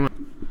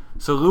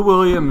So Lou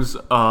Williams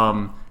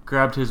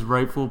grabbed his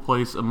rightful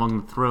place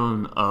among the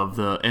throne of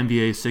the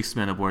NBA Sixth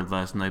Man Award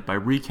last night by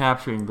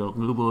recapturing the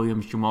Lou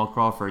Williams Jamal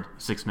Crawford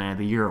Sixth Man of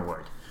the Year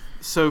award.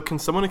 So can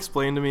someone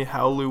explain to me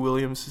how Lou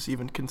Williams is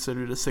even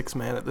considered a sixth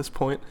man at this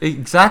point?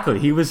 Exactly.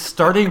 He was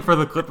starting for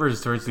the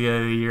Clippers towards the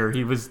end of the year.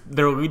 He was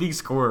their leading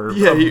scorer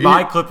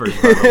by Clippers,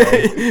 by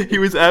the way. He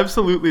was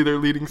absolutely their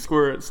leading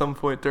scorer at some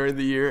point during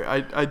the year.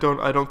 I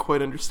don't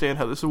quite understand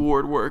how this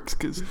award works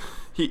because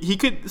he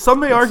could. Some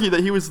may argue that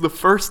he was the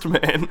first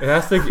man.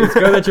 It's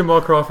going to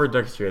Jamal Crawford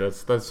next year.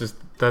 That's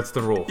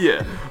the rule.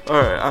 Yeah.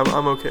 All right.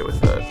 I'm okay with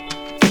that.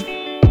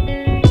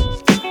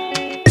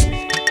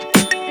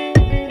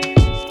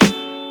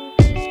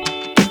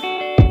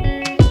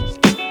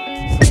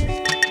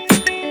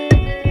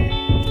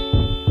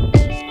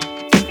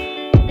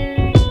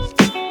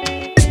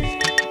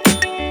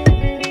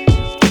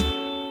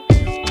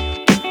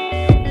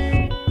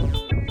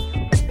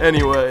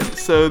 Anyway,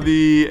 so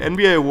the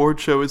NBA award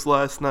show was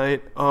last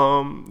night.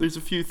 There's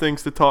a few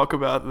things to talk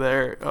about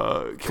there.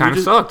 Kind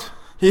of sucked.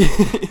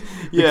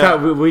 Yeah,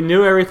 we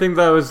knew everything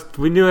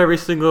we knew every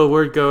single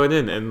award going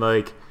in, and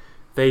like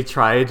they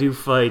try to do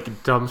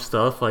like dumb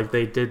stuff, like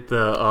they did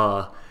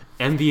the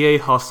NBA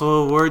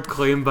Hustle Award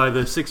claimed by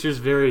the Sixers'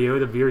 very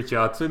own Amir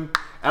Johnson.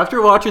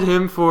 After watching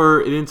him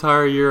for an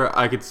entire year,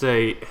 I could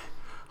say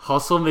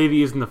hustle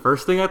maybe isn't the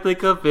first thing I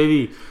think of.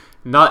 Maybe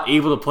not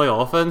able to play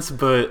offense,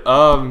 but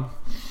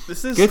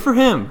this is good for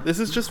him. This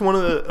is just one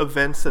of the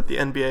events that the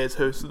NBA has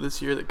hosted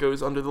this year that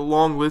goes under the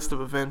long list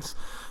of events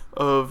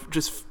of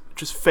just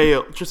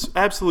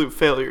absolute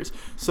failures.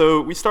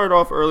 So we started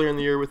off earlier in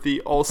the year with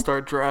the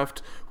All-Star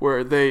Draft,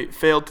 where they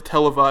failed to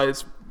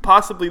televise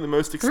possibly the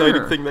most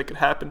exciting thing that could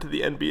happen to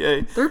the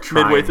NBA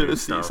midway through the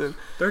season.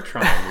 They're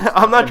trying.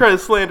 I'm not trying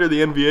to slander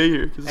the NBA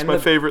here because it's my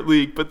favorite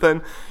league, but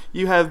then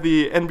you have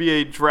the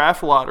NBA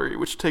Draft Lottery,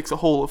 which takes a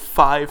whole of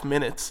 5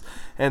 minutes,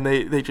 and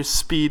they just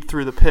speed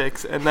through the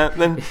picks, and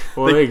then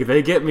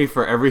they get me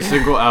for every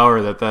single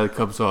hour that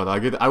comes on.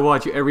 I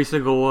watch every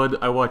single one.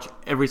 I watch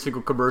every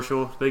single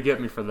commercial. They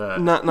get me for that.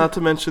 Not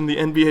to mention the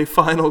NBA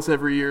Finals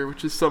every year,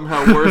 which is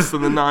somehow worse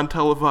than the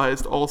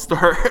non-televised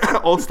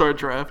All-Star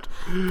Draft.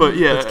 But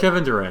yeah, it's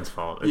Kevin Durant's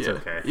fault. It's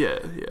okay. Yeah,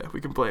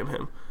 we can blame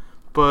him.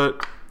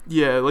 But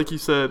yeah, like you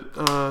said,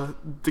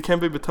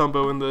 Dikembe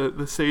Mutombo in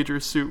the Sager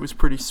suit was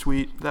pretty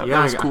sweet. That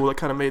was cool. That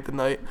kind of made the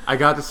night. I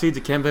got to see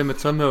Dikembe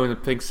Mutombo in a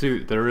pink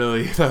suit.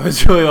 That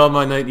was really all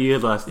my night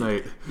needed last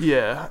night.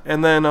 Yeah,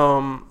 and then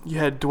you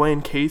had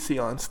Dwayne Casey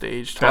on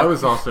stage. That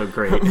was also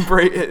great.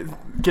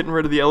 Getting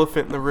rid of the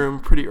elephant in the room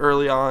pretty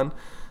early on.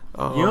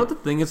 You know what the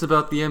thing is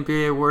about the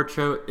NBA award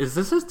show?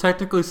 This is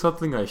technically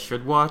something I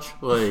should watch.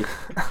 Like,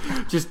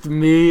 just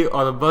me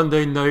on a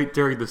Monday night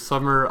during the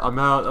summer, I'm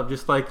out, I'm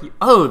just like,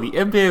 oh, the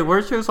NBA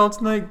award show's on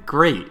tonight?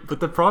 Great. But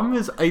the problem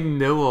is I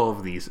know all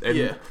of these.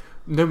 And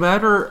no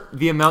matter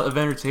the amount of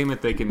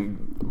entertainment they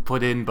can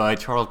put in by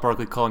Charles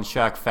Barkley calling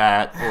Shaq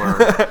fat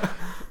or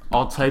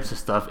all types of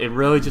stuff, it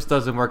really just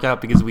doesn't work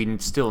out because we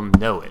still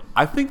know it.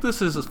 I think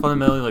this is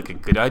fundamentally like a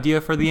good idea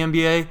for the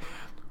NBA,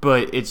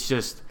 but it's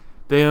just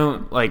they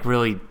don't like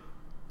really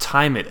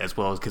time it as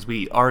well because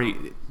we already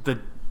the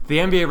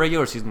NBA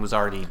regular season was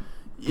already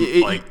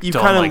you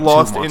kind of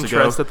lost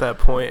interest at that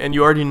point, and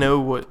you already know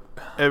what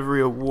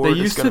every award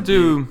is going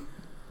to be.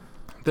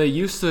 They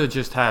used to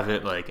just have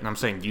it like, and I'm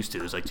saying used to,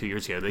 it was like 2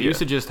 years ago. They used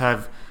to just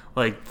have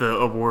like the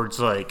awards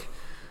like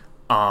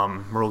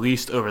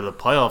released over the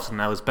playoffs, and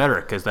that was better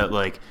because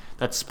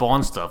that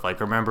spawned stuff. Like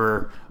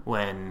remember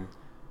when.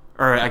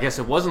 Or I guess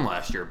it wasn't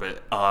last year,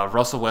 but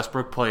Russell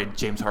Westbrook played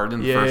James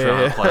Harden in the first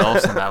round of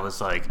playoffs, and that was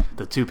like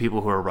the two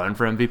people who were running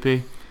for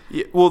MVP.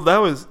 Yeah, well, that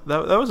was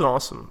an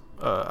awesome.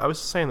 I was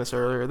saying this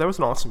earlier. That was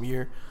an awesome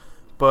year,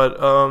 but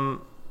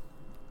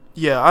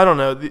I don't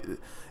know.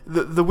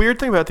 The weird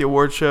thing about the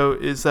award show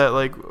is that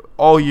like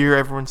all year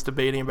everyone's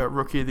debating about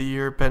Rookie of the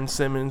Year, Ben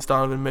Simmons,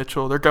 Donovan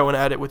Mitchell. They're going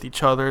at it with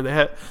each other. They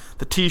had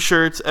the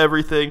T-shirts,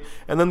 everything,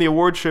 and then the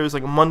award show is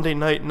like a Monday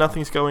night.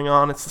 Nothing's going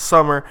on. It's the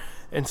summer,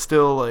 and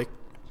still like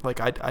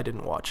I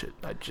didn't watch it.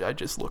 I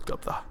just looked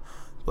up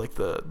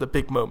the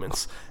big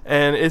moments,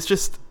 and it's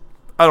just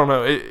I don't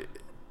know.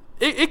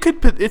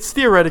 It's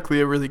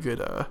theoretically a really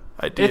good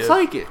idea. It's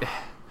like,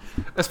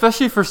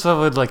 especially for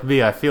someone like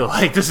me, I feel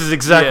like this is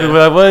exactly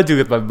what I want to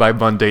do with my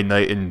Monday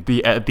night and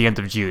be at the end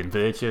of June.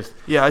 But it's just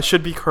I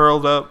should be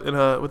curled up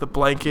with a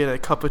blanket and a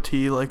cup of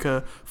tea like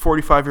a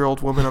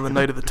 45-year-old woman on the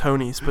night of the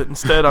Tonys. But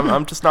instead,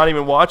 I'm just not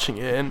even watching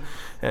it,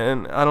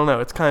 and I don't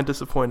know. It's kind of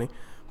disappointing,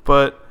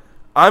 but.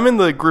 I'm in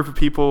the group of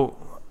people,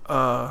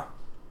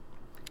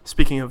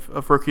 speaking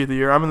of Rookie of the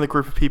Year, I'm in the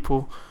group of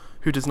people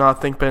who does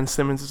not think Ben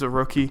Simmons is a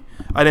rookie.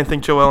 I didn't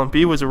think Joel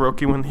Embiid was a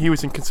rookie when he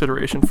was in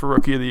consideration for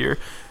Rookie of the Year.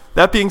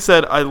 That being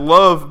said, I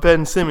love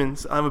Ben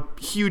Simmons. I'm a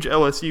huge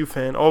LSU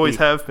fan, always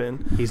have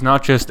been. He's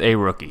not just a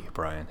rookie,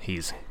 Brian.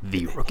 He's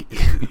the rookie.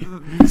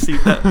 See,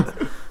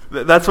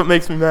 that's what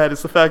makes me mad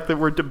is the fact that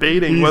we're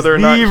debating whether or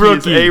not he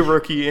is a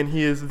rookie and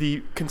he is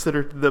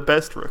considered the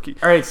best rookie.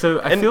 All right, so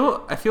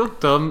I feel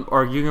dumb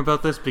arguing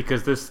about this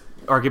because this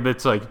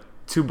argument's like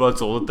 2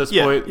 months old at this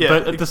Yeah, point. yeah.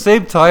 But at the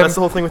same time, That's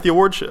the whole thing with the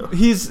award show.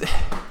 he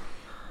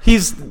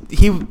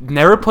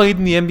never played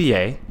in the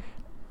NBA,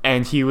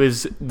 and he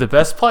was the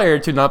best player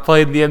to not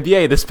play in the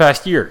NBA this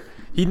past year.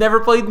 He never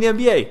played in the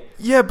NBA.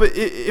 Yeah, but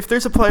if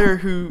there's a player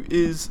who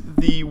is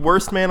the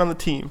worst man on the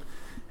team,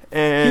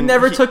 and He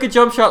never took a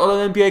jump shot on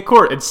an NBA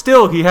court, and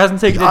still he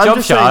hasn't taken a I'm jump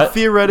just shot. saying, but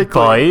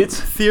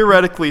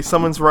theoretically,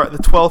 someone's the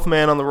 12th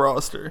man on the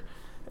roster,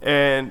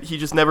 and he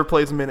just never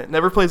plays a minute,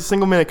 never plays a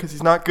single minute because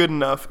he's not good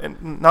enough.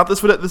 And not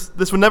this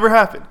would never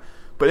happen.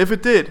 But if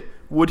it did,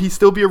 would he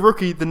still be a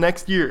rookie the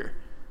next year?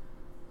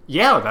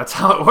 yeah, that's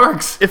how it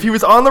works. If he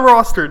was on the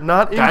roster,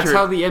 not injured. That's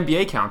how the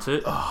NBA counts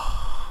it. I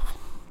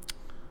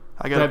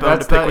got a bone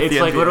to pick with it's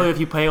the like NBA. literally if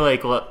you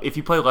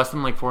play less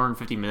than like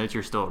 450 minutes,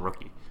 you're still a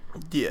rookie.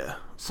 Yeah.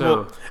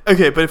 So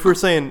okay, but if we're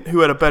saying who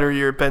had a better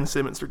year, Ben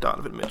Simmons or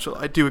Donovan Mitchell,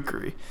 I do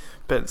agree.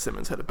 Ben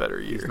Simmons had a better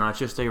year. he's not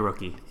just a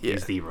rookie. Yeah.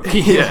 He's the rookie.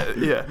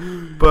 yeah.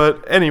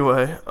 But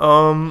anyway,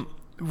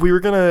 we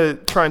were gonna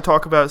try and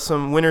talk about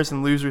some winners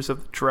and losers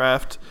of the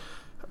draft.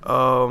 You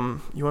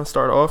want to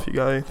start off? You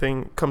got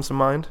anything comes to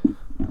mind?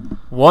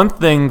 One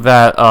thing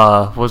that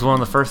was one of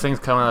the first things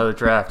coming out of the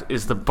draft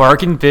is the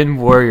bargain bin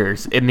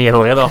Warriors in the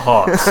Atlanta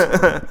Hawks.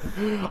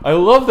 I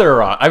love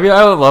their I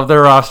love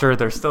their roster.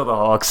 They're still the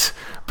Hawks,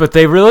 but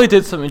they really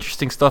did some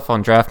interesting stuff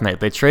on draft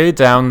night. They traded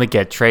down to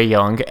get Trae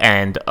Young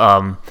and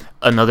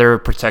another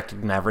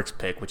protected Mavericks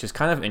pick, which is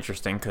kind of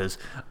interesting because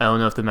I don't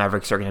know if the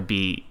Mavericks are going to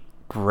be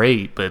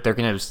great, but they're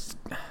going to.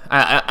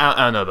 I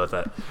don't know about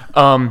that.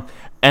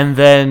 And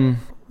then.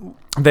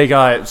 They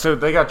got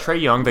Trae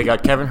Young, they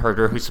got Kevin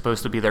Huerter, who's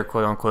supposed to be their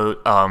quote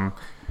unquote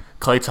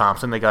Klay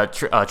Thompson. They got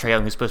Trae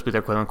Young, who's supposed to be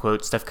their quote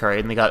unquote Steph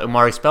Curry, and they got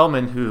Omari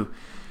Spellman, who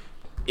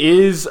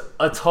is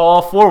a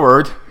tall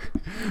forward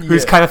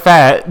who's kind of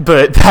fat,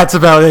 but that's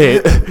about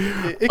it.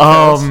 It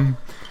counts.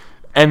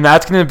 And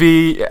that's gonna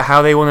be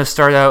how they want to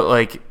start out,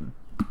 like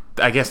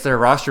I guess their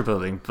roster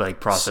building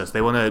process.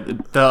 They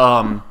want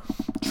to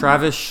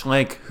Travis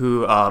Schlenk,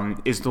 who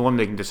is the one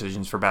making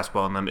decisions for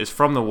basketball in them, is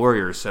from the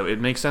Warriors, so it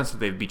makes sense that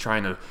they'd be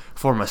trying to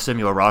form a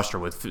similar roster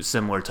with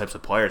similar types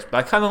of players. But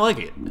I kind of like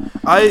it.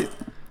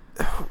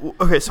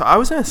 Okay, so I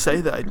was gonna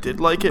say that I did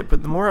like it,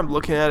 but the more I'm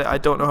looking at it, I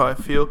don't know how I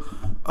feel.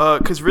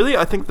 Because really,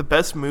 I think the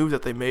best move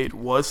that they made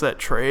was that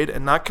trade,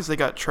 and not because they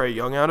got Trae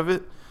Young out of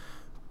it,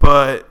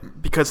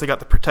 but because they got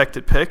the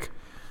protected pick.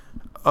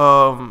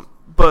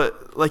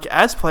 But like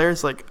as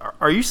players, like,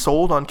 are you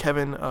sold on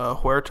Kevin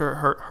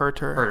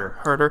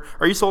Huerter?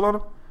 Are you sold on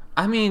him?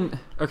 I mean,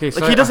 okay, so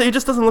Like he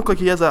just doesn't look like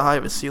he has that high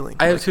of a ceiling.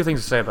 I have two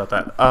things to say about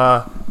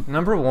that.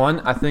 Number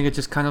one, I think it's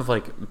just kind of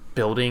like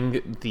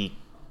building the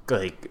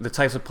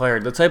types of player,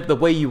 the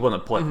way you want to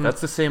play. Mm-hmm. That's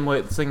the same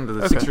way the thing that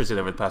the Sixers did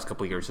over the past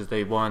couple of years is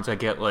they wanted to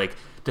get like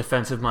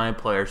defensive-minded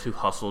players who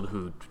hustled,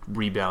 who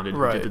rebounded,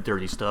 who did the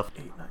dirty stuff.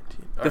 8-19.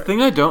 The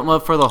thing I don't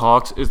love for the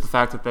Hawks is the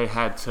fact that they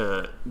had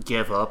to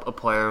give up a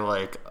player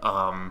like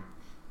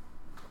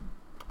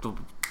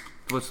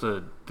what's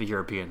the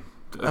European?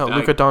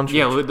 Luka Doncic.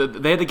 Yeah,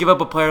 they had to give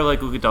up a player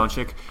like Luka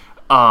Doncic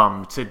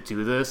to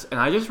do this, and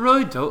I just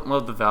really don't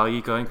love the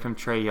value going from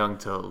Trae Young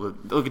to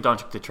Luka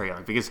Doncic to Trae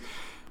Young, because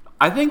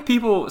I think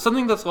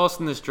something that's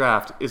lost in this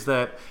draft is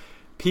that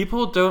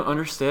people don't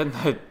understand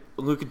that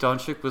Luka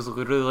Doncic was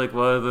literally like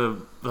one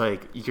of the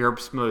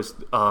Europe's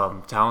most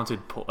talented,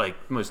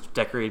 most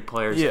decorated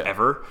players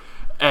ever,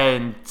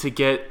 and to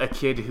get a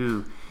kid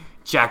who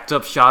jacked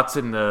up shots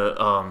in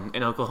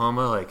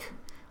Oklahoma,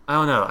 I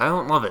don't know, I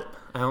don't love it.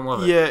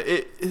 Yeah,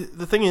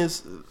 the thing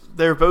is,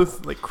 they're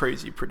both like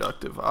crazy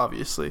productive,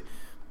 obviously,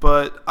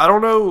 but I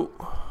don't know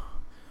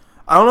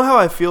how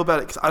I feel about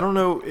it, because I don't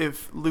know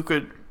if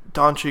Luka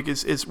Doncic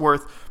is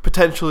worth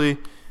potentially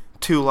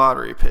 2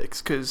 lottery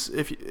picks, because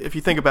if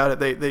you think about it,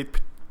 they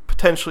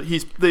potentially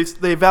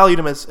they valued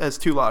him as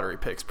 2 lottery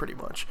picks pretty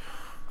much.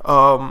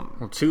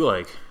 Well, 2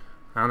 I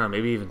don't know,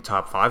 maybe even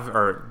top 5,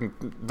 or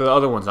the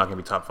other one's not going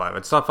to be top 5.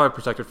 It's top 5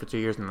 protected for 2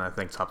 years, and then I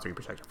think top 3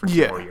 protected for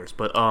 2 more years.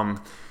 But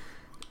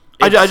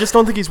I just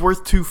don't think he's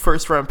worth 2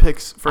 first-round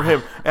picks for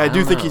him. And I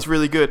do think he's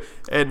really good.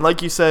 And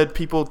like you said,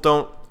 people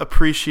don't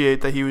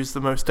appreciate that he was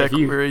the most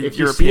decorated European If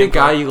you see a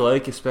guy player. you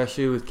like,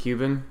 especially with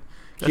Cuban,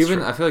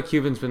 I feel like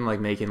Cuban's been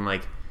making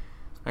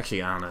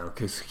actually, I don't know,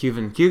 because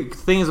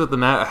thing is with the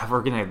Mavs,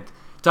 we're gonna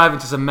dive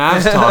into some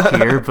Mavs talk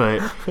here,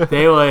 but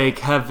they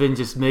have been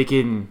just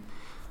making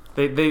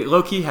they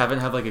low key haven't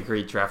had a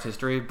great draft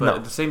history, but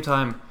at the same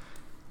time,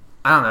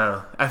 I don't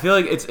know. I feel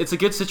like it's a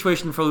good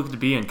situation for Luka to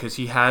be in, because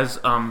he has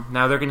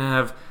now they're gonna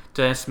have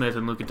Dennis Smith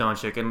and Luka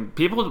Doncic, and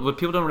what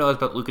people don't realize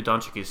about Luka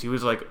Doncic is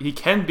he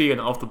can be an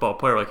off the ball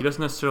player. He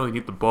doesn't necessarily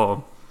need the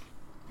ball.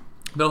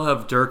 They'll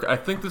have Dirk. I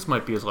think this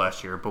might be his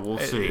last year, but we'll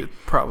see. It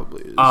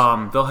probably is.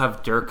 They'll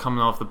have Dirk coming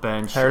off the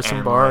bench.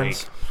 Harrison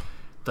Barnes.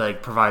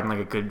 Providing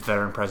a good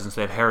veteran presence.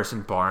 They have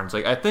Harrison Barnes.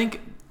 I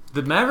think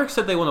the Mavericks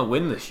said they want to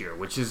win this year,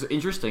 which is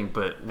interesting,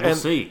 but we'll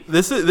see.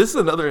 This is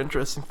another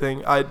interesting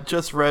thing. I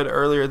just read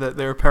earlier that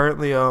they're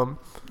apparently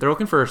they're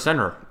looking for a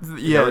center.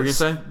 Yeah, what you're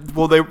saying?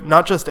 Well, they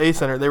not just a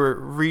center. They were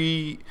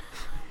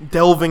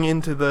delving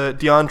into the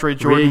DeAndre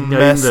Jordan Reigniting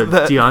mess the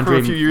that DeAndre for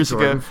a few years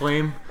Jordan ago.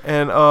 flame.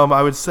 And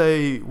I would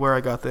say where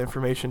I got the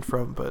information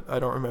from, but I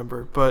don't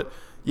remember. But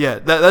yeah,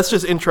 that's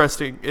just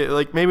interesting.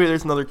 Like maybe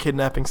there's another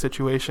kidnapping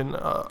situation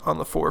on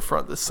the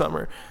forefront this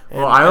summer.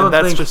 And, Well, I don't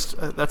and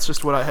think that's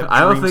just what I have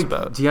I don't dreams think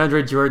about.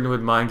 DeAndre Jordan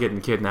would mind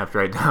getting kidnapped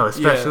right now,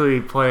 especially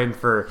playing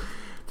for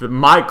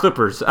my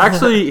Clippers.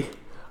 Actually,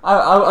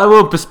 I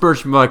won't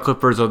besmirch my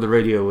Clippers on the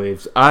radio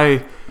waves.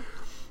 Actually,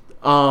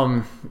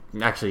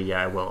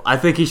 yeah, I will. I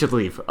think he should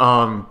leave.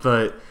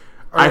 But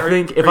I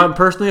think if I'm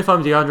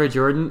DeAndre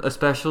Jordan,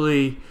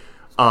 especially,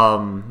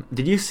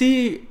 did you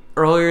see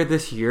earlier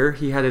this year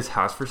he had his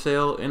house for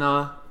sale in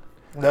No.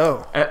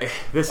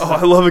 this?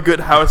 I love a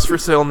good house for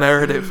sale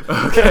narrative.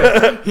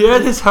 Okay, he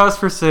had his house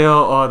for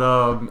sale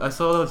on. I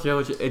saw it on Joe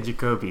and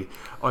Jacoby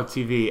on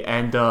TV,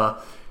 and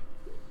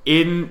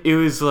it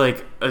was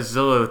like a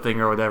Zillow thing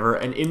or whatever,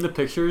 and in the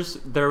pictures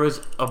there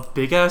was a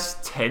big ass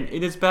tent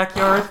in his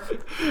backyard,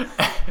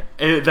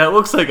 and that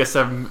looks like a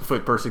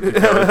 7-foot person could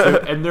go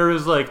into, and there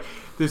was like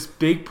this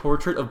big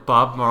portrait of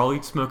Bob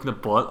Marley smoking a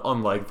blunt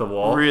on like the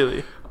wall.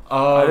 Really?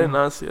 I did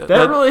not see that.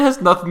 That really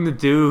has nothing to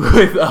do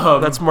with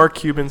that's Mark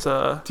Cuban's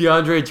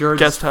DeAndre Jordan's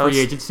guest house. free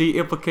agency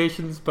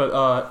implications,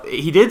 but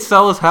he did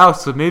sell his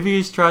house, so maybe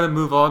he's trying to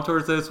move on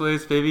towards those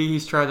ways. Maybe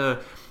he's trying to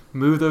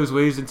move those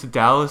waves into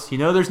Dallas. You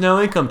know, there's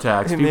no income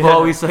tax. People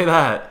always say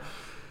that.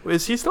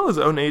 Is he still his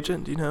own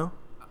agent? Do you know?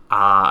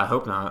 I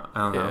hope not. I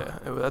don't know.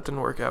 Yeah, that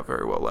didn't work out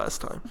very well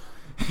last time.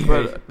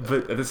 But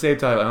at the same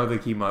time, I don't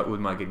think he would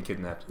mind getting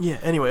kidnapped. Yeah.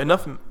 Anyway,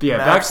 enough.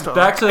 Yeah, Mavs talk.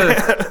 back to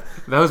that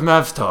was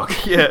Mavs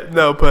talk. Yeah.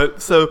 No,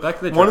 but so Back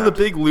to the one of the draft.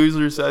 big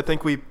losers I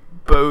think we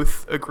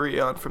both agree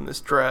on from this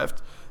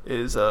draft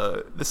is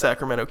the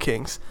Sacramento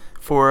Kings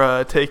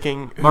for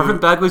taking Marvin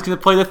Bagley's going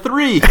to play the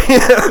 3.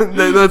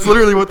 That's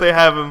literally what they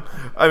have him.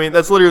 I mean,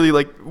 that's literally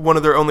like one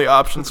of their only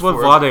options. That's what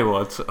for Vlade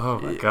wants. Oh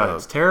my god, Yeah.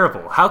 it's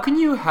terrible. How can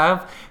you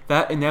have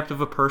that inept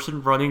of a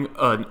person running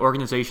an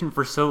organization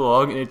for so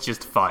long and it's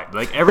just fine?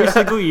 Like every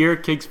single year,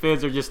 Kings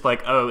fans are just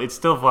like, oh, it's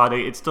still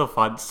Vlade, it's still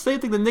fun. It's the same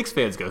thing the Knicks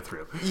fans go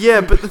through. Yeah,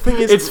 but the thing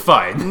is, It's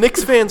fine.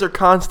 Knicks fans are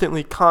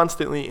constantly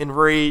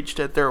enraged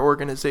at their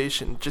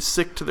organization, just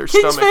sick to their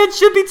Kings stomach. fans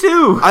should be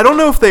too. I don't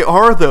know if they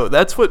are though.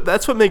 That's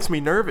what makes me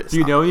nervous. Do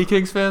you know any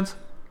Kings fans?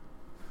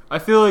 I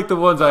feel like the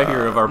ones I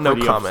hear of are no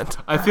pretty comment.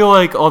 I feel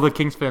like all the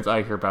Kings fans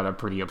I hear about are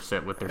pretty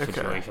upset with their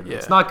situation. yeah.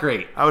 It's not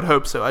great. I would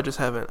hope so. I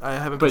haven't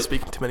been But-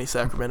 speaking to many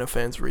Sacramento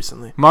fans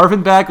recently.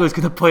 Marvin Bagley's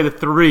going to play the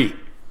 3.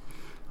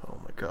 Oh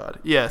my god.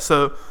 Yeah,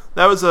 so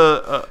that was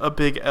a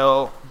big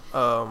L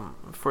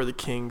for the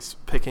Kings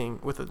picking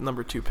with a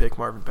number 2 pick,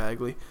 Marvin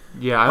Bagley.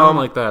 Yeah, I don't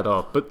like that at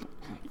all. But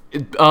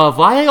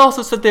Vlade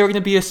also said they were going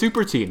to be a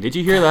super team. Did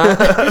you hear that?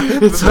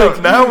 It's So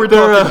like now we're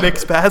they're, talking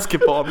Knicks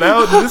basketball.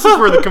 Now this is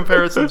where the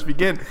comparisons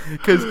begin.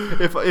 Because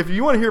if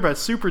you want to hear about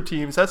super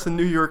teams, that's the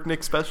New York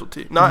Knicks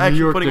specialty. Not New actually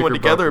York putting one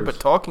together, Knickerbockers.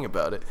 but talking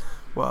about it.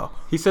 Wow.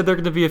 He said they're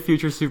going to be a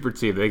future super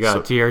team. They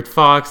got De'Aaron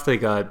Fox. They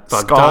got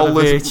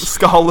Bogdanovich.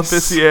 Skal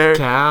Labissiere.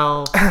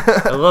 Cal.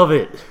 I love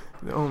it.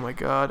 Oh my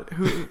god.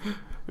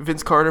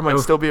 Vince Carter might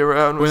still be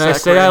around. When I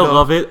say I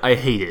love it, I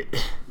hate it.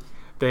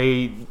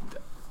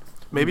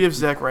 Maybe if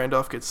Zach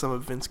Randolph gets some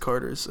of Vince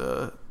Carter's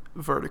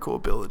vertical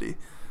ability,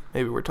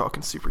 maybe we're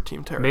talking super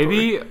team territory.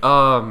 Maybe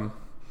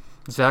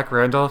Zach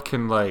Randolph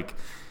can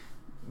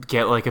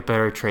get a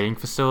better training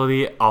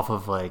facility off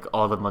of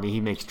all the money he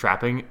makes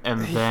trapping,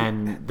 and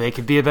then they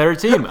could be a better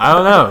team. I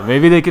don't know.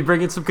 Maybe they could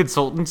bring in some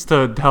consultants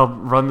to help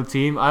run the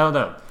team. I don't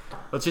know.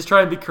 Let's just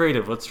try and be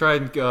creative. Let's try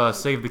and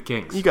save the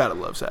Kings. You gotta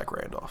love Zach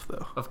Randolph,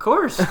 though. Of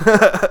course.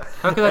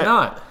 How could I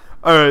not?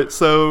 All right,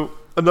 so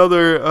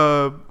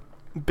another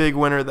big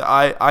winner that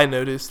I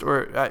noticed,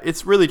 or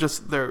it's really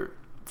just their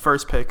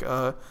first pick,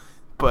 but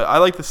I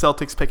like the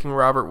Celtics picking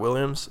Robert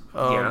Williams,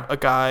 a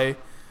guy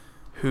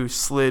who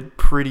slid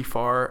pretty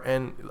far,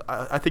 and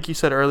I think you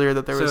said earlier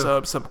that there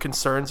was some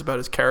concerns about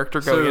his character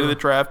going into the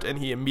draft, and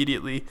he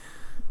immediately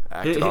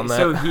acted on that.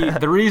 So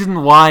the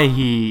reason why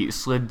he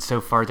slid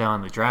so far down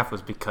in the draft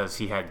was because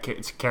he had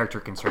character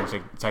concerns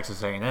at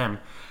Texas A&M,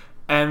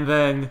 and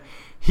then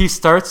he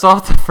starts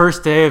off the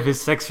first day of his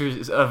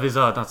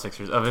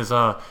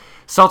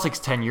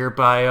Celtics tenure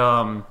by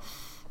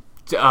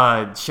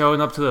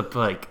showing up to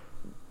the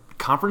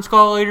conference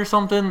call late or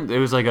something. It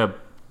was like a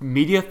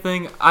media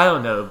thing. I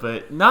don't know,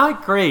 but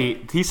not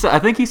great. I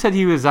think he said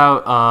he was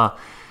out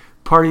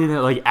partying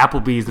at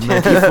Applebee's the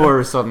night before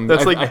or something.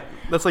 That's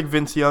like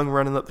Vince Young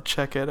running up the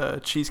check at a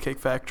Cheesecake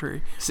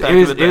Factory.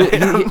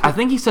 I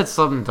think he said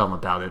something dumb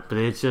about it, but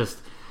it's just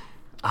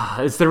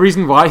it's the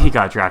reason why he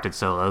got drafted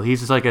so low.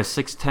 He's just a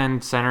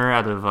 6'10" center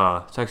out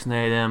of Texas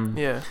A&M.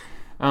 Yeah.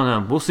 I don't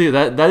know. We'll see.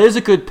 That is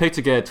a good pick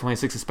to get at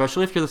 26,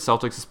 especially if you're the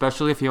Celtics,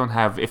 especially if you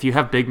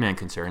have big man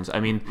concerns. I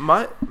mean,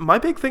 my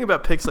big thing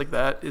about picks like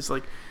that is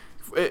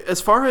as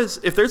far as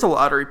if there's a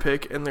lottery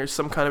pick and there's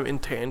some kind of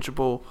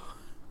intangible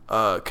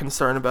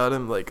concern about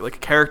him, like a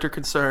character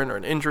concern or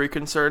an injury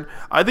concern,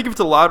 I think if it's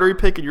a lottery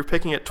pick and you're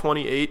picking at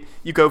 28,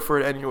 you go for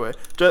it anyway.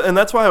 And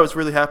that's why I was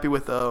really happy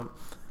with the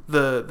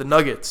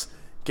Nuggets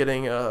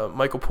getting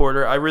Michael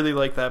Porter. I really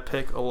like that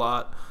pick a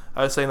lot.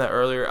 I was saying that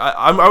earlier.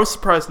 I was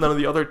surprised none of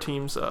the other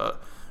teams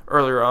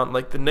earlier on,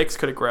 like the Knicks,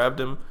 could have grabbed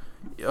him.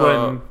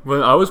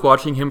 When I was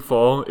watching him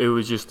fall, it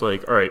was just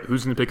like, all right,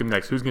 who's going to pick him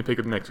next? Who's going to pick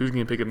him next? Who's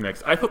going to pick him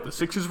next? I thought the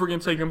Sixers were going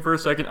to take him for a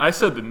second. I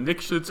said the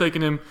Knicks should have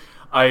taken him.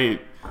 I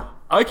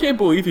can't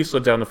believe he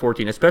slid down to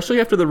 14,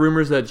 especially after the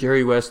rumors that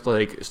Jerry West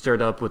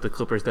stirred up with the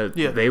Clippers that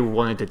they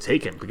wanted to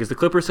take him, because the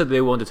Clippers said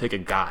they wanted to take a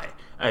guy.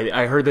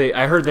 I heard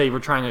they were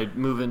trying to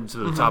move into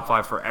the top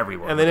 5 for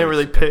everyone, and they didn't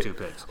really pick 2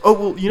 picks.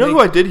 Oh well, who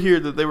I did hear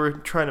that they were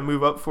trying to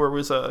move up for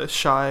was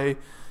Shai.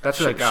 That's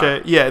what I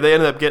got. Yeah, they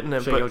ended up getting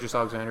him. Shai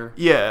Gilgeous-Alexander.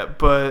 Yeah,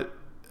 but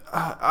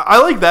I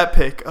like that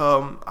pick.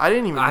 I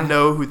didn't even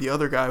know who the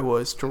other guy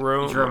was.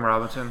 Jerome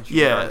Robinson.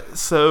 Yeah.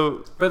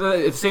 So, but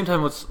at the same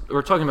time,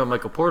 we're talking about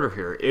Michael Porter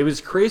here. It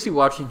was crazy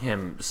watching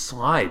him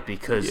slide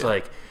because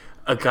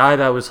a guy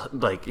that was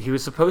he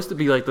was supposed to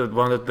be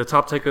the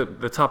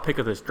top pick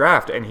of this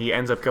draft, and he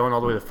ends up going all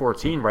the way to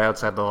 14, right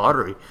outside the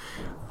lottery.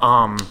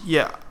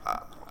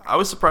 I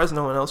was surprised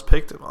no one else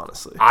picked him,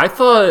 honestly. I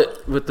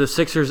thought with the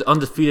Sixers'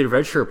 undefeated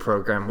redshirt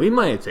program, we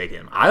might have taken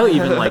him. I don't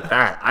even like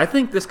that. I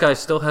think this guy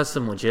still has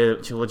some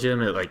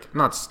legitimate,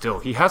 not still,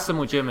 he has some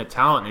legitimate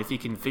talent if he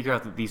can figure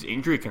out these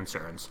injury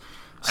concerns.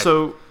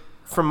 So,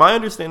 from my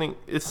understanding,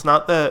 it's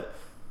not that.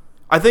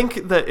 I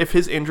think that if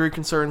his injury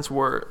concerns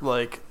were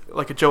like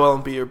a Joel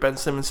Embiid or Ben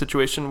Simmons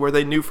situation where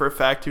they knew for a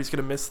fact he was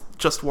going to miss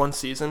just one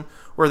season,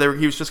 or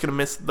he was just going to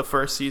miss the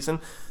first season,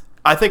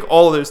 I think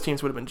all of those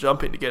teams would have been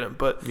jumping to get him,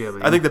 but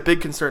I think the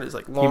big concern is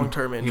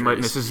long-term injuries. He might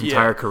miss his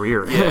entire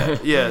career.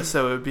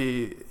 So it would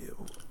be,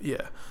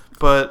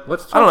 But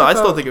I don't know. I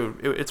still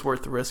think it's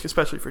worth the risk,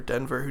 especially for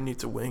Denver, who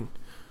needs a wing.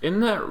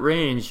 In that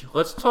range,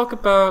 let's talk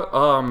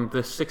about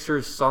the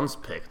Sixers-Suns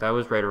pick. That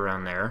was right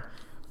around there.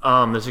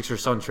 The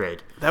Sixers-Sun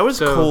trade. That was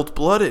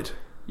cold-blooded.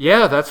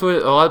 Yeah, that's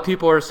what a lot of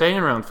people are saying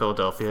around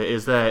Philadelphia,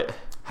 is that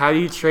how do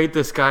you trade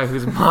this guy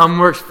whose mom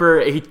works for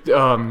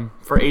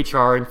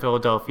HR in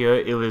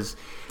Philadelphia?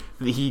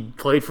 He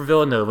played for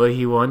Villanova.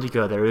 He wanted to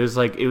go there. It was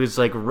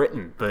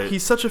written, but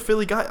he's such a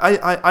Philly guy.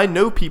 I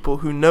know people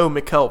who know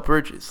Mikal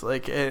Bridges.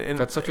 And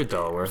that's such a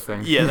Delaware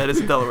thing. Yeah, that is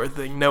a Delaware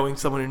thing. Knowing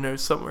someone who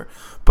knows somewhere,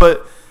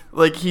 but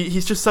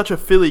he's just such a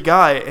Philly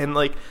guy, and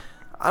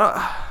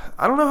I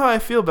don't know how I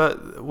feel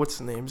about what's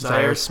his name,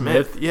 Zaire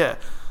Smith. Yeah,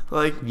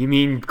 you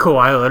mean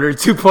Kawhi Leonard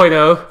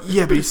 2.0?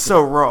 Yeah, but he's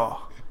so raw.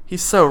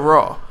 He's so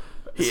raw.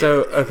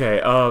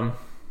 Okay. Well,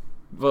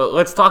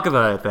 let's talk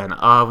about it then.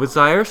 With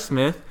Zaire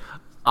Smith,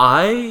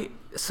 I've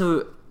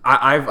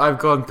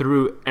gone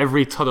through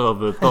every tunnel of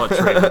the thought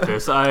train with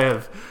this. I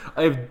have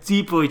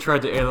deeply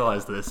tried to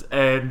analyze this,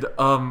 and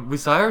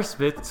with Zaire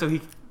Smith, so he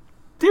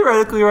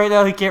theoretically right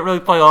now he can't really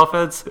play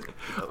offense.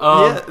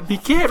 He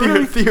can't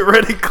really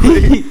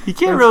theoretically. he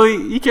can't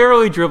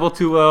really dribble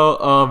too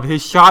well.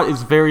 His shot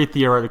is very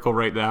theoretical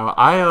right now.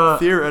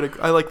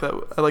 Theoretical. I like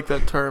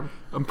that term.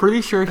 I'm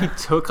pretty sure he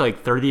took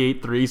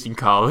 38 threes in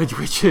college,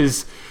 which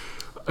is.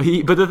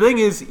 But the thing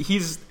is,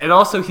 he's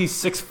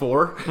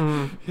 6'4".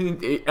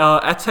 Mm.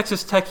 At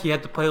Texas Tech, he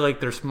had to play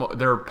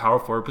their power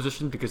forward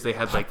position because they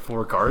had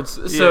 4 guards.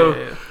 So,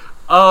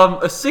 a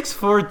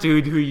 6'4"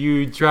 dude who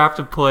you draft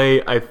to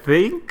play, I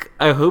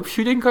hope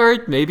shooting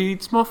guard, maybe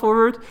small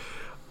forward.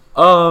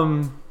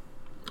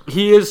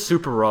 He is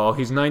super raw.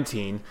 He's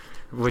 19.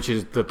 Which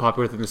is the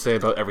popular thing to say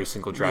about every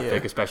single draft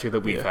pick, especially that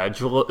we've had.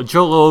 Joel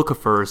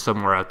Okafor is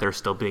somewhere out there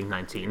still being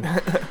 19.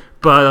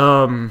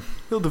 But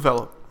he'll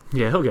develop.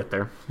 Yeah, he'll get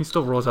there. He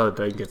still rolls out of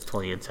bed and gets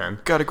 20 and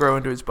 10. Got to grow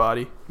into his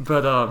body.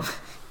 But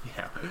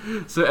yeah.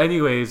 So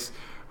anyways,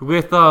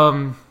 with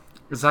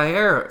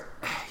Zaire,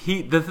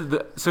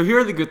 so here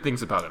are the good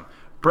things about him.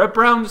 Brett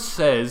Brown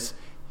says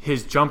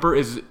his jumper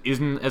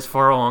isn't as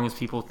far along as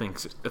people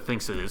thinks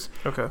it is.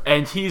 Okay.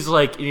 And he's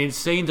an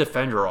insane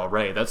defender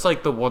already. That's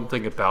the one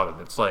thing about him.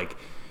 It's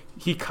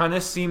he kind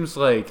of seems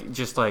hey,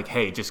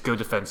 just go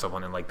defend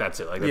someone and that's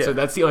it.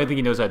 That's the only thing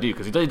he knows how to do,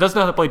 because he doesn't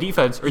know how to play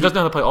defense or he doesn't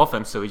know how to play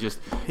offense. So go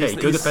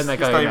defend that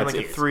guy. He's not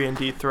even a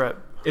 3-and-D threat.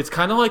 It's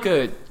kind of like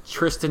a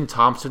Tristan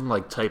Thompson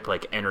type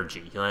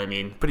energy. You know what I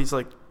mean? But he's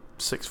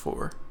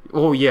 6'4".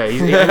 Oh yeah,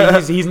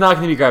 he's not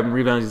going to be grabbing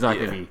rebounds. He's not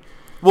going to be.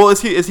 Well,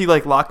 is he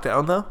locked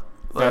down though?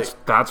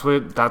 That's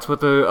what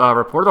the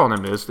report on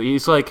him is.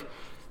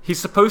 He's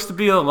supposed to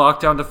be a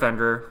lockdown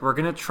defender. We're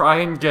gonna try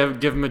and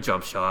give him a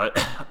jump shot.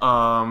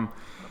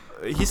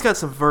 He's got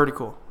some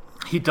vertical.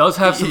 He does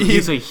have some.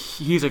 He's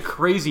a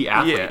crazy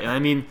athlete. Yeah. And I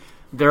mean,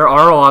 there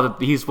are a lot of.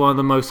 He's one of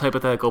the most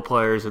hypothetical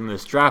players in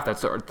this draft.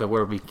 That's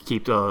where we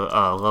keep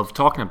love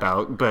talking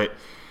about. But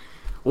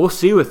we'll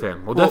see with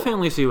him. We'll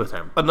definitely see with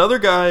him. Another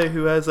guy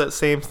who has that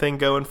same thing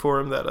going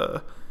for him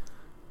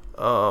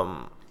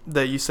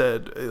that you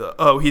said,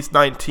 he's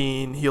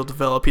 19, he'll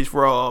develop, he's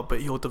raw, but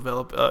he'll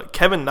develop.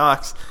 Kevin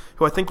Knox,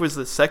 who I think was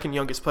the second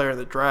youngest player in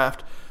the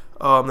draft,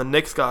 the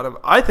Knicks got him.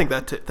 I think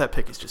that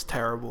pick is just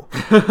terrible.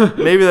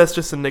 Maybe that's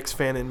just a Knicks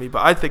fan in me,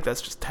 but I think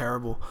that's just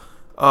terrible.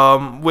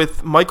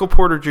 With Michael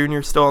Porter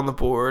Jr. still on the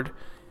board,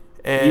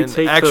 And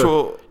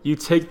you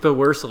take the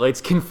worst light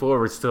skin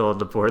forward still on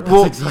the board.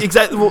 Well,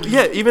 exactly. Well,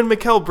 yeah, even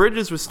Mikal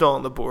Bridges was still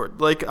on the board.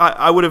 Like,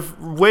 I would have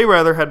way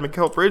rather had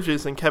Mikal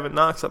Bridges than Kevin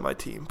Knox on my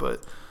team,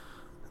 but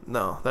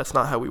no, that's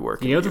not how we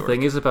work. You know, the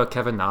thing is about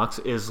Kevin Knox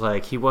is,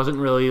 like, he wasn't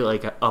really,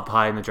 like, up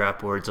high in the draft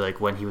boards,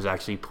 like, when he was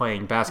actually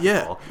playing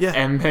basketball. Yeah.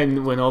 And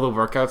then when all the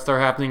workouts start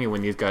happening and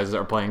when these guys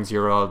are playing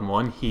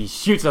 0-on-1, he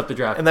shoots up the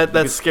draft. And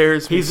that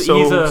scares me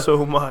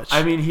so much.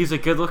 I mean, he's a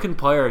good-looking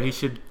player. He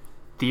should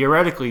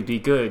theoretically be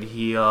good.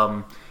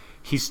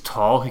 He's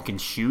tall. He can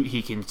shoot.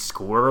 He can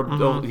score.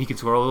 He can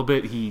score a little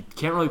bit. He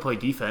can't really play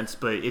defense,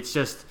 but it's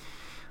just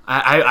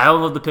I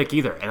don't love the pick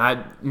either.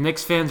 And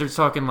Knicks fans are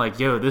talking like,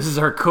 "Yo, this is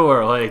our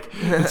core. Like,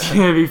 it's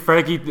gonna be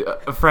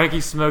Frankie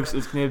Smokes.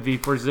 It's gonna be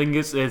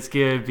Porzingis. It's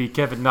gonna be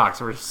Kevin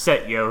Knox. We're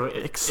set, yo."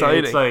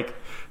 Exciting.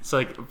 It's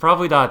like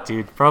probably not,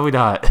 dude. Probably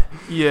not.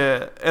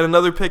 Yeah, and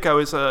another pick I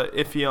was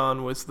iffy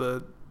on was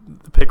the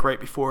pick right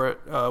before it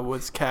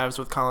was Cavs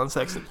with Colin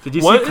Sexton. Did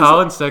you see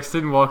Colin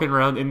Sexton walking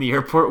around in the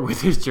airport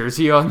with his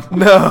jersey on?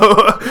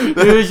 No.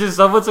 It was just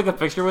someone took a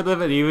picture with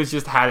him and he was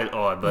just had it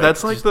on. Like,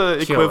 that's like the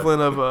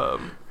equivalent of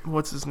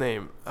what's his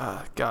name?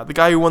 God, the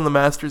guy who won the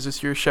Masters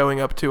this year showing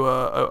up to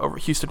a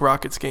Houston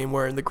Rockets game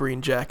wearing the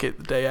green jacket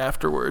the day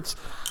afterwards.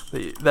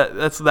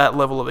 That's that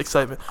level of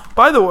excitement.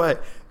 By the way,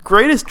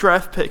 greatest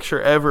draft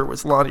picture ever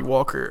was Lonnie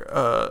Walker,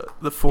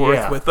 the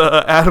fourth, with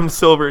Adam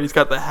Silver. He's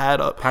got the hat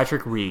up.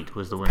 Patrick Reed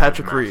was the winner.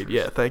 Patrick Reed,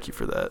 yeah, thank you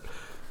for that.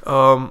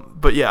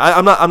 But yeah,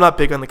 I'm not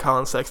big on the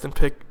Colin Sexton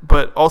pick,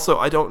 but also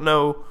I don't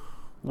know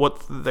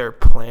what their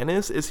plan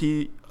is. Is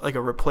he like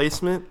a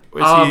replacement?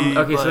 So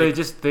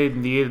they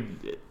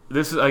needed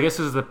this. I guess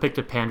this is the pick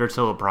to pander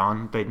to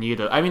LeBron. They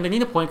need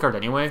a point guard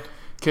anyway.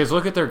 Because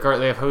look at their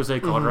guard. They have Jose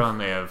Calderon.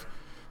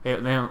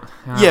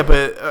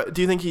 But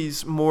do you think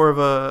he's more of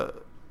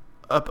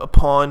a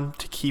pawn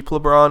to keep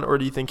LeBron, or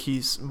do you think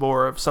he's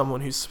more of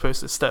someone who's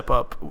supposed to step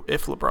up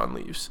if LeBron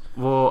leaves?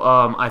 Well,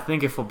 I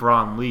think if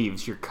LeBron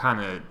leaves, you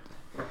kind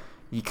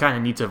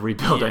of need to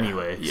rebuild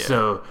anyway. Yeah.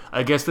 So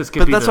I guess this could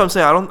be. But that's what I'm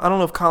saying. I don't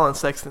know if Colin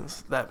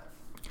Sexton's that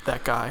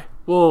guy.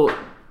 Well,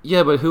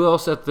 yeah, but who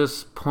else at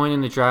this point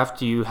in the draft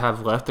do you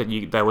have left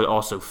that would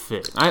also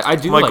fit? I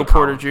do Michael like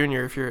Porter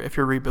Jr. if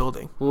you're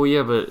rebuilding. Well,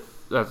 yeah, but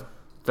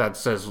that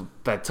tells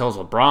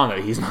LeBron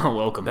that he's not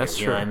welcome. That's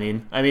here, true. You know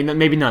what I mean,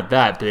 maybe not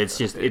that, but it's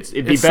just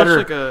it'd be it's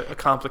better. It's such like a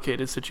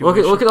complicated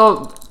situation. Look at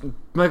all.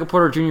 Michael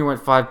Porter Jr.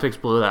 went 5 picks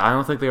below that. I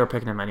don't think they were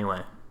picking him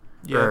anyway.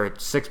 Yeah. Or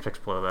 6 picks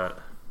below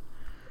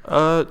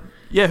that.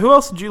 Yeah. Who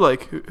else did you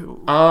like? Who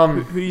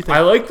do you think? I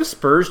like the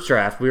Spurs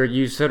draft.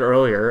 You said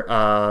earlier,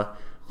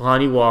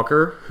 Lonnie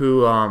Walker,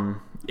 who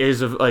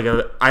is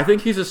I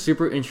think he's a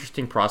super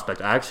interesting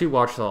prospect. I actually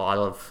watched a lot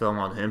of film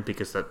on him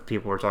because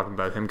people were talking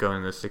about him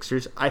going to the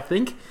Sixers. I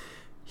think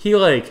he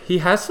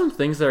has some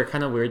things that are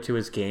kind of weird to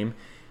his game.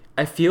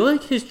 I feel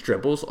like his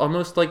dribble's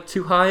almost like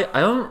too high. I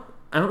don't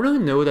really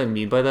know what I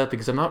mean by that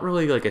because I'm not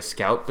really like a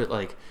scout, but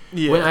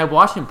when I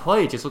watch him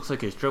play, it just looks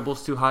like his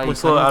dribble's too high.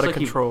 Looks a little out of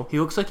control. He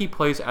looks like he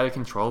plays out of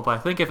control, but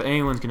I think if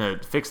anyone's gonna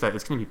fix that,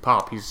 it's gonna be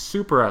Pop. He's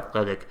super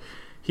athletic.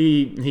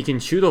 He can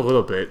shoot a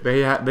little bit.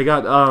 They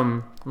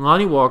got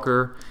Lonnie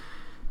Walker.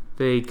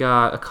 They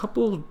got a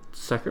couple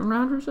second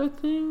rounders, I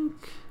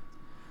think.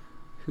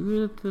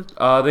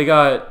 They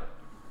got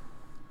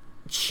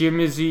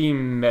Chimezie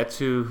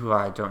Metu, who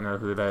I don't know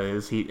who that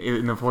is. He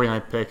in the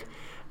 49th pick,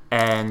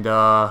 and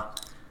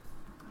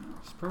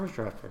Spurs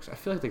draft picks. I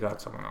feel like they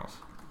got someone else.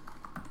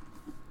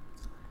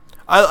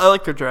 I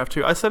like their draft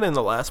too. I said in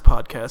the last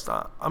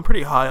podcast, I'm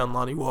pretty high on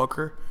Lonnie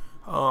Walker.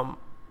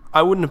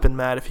 I wouldn't have been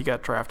mad if he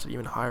got drafted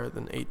even higher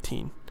than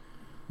 18.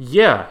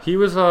 Yeah, he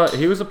was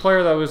a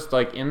player that was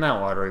like in that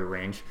lottery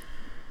range.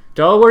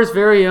 Delaware's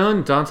very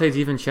own Dante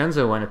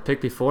DiVincenzo went a pick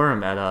before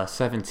him at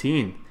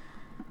 17.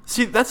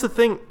 See, that's the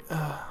thing.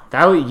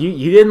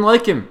 You didn't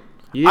like him.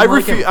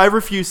 I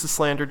refuse to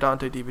slander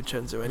Dante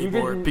DiVincenzo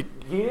anymore. You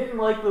didn't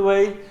like the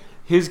way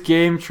his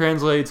game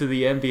translated to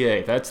the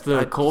NBA. That's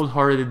the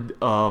cold-hearted.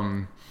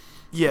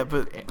 Yeah,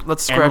 but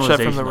let's scratch that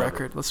from the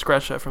record.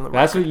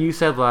 That's what you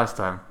said last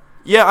time.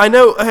 Yeah, I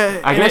know.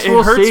 I guess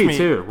we'll see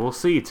too. We'll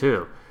see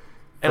too.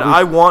 And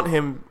I want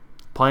him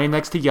playing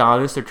next to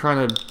Giannis. They're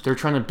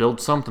trying to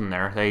build something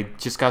there. They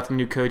just got the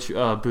new coach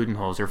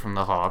Budenholzer from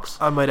the Hawks.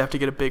 I might have to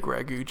get a big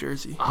Ragu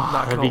jersey.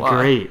 That'd be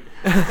great.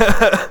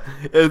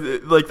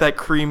 Like that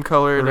cream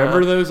color.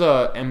 Remember those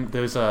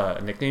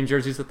nickname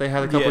jerseys that they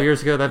had a couple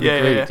years ago? That'd be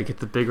great to get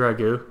the big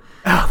Ragu.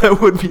 That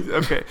would be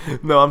okay.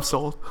 No, I'm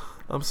sold.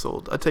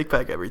 I take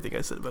back everything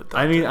I said about that.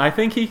 I mean, I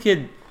think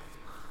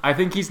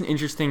he's an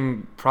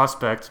interesting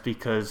prospect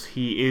because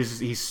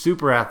he's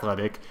super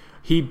athletic.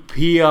 He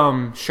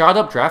shot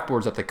up draft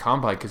boards at the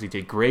combine because he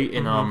did great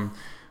in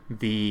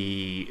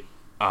the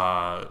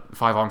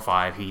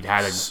 5-on-5. He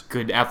had a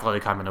good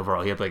athletic combine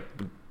overall. He had like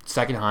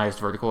second highest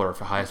vertical or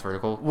highest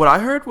vertical. What I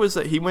heard was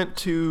that he went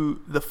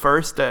to the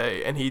first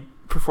day and he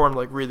performed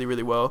like really,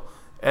 really well.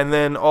 And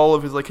then all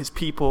of his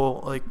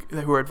people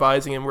who are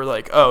advising him were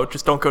like, oh,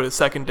 just don't go to the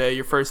second day.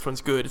 Your first one's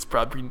good. It's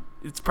probably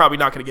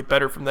not going to get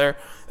better from there.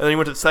 And then he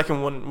went to the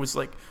second one and was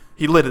like,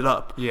 he lit it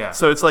up. Yeah.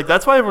 So it's like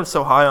that's why everyone's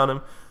so high on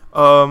him.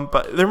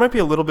 But there might be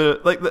a little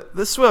bit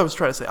this is what I was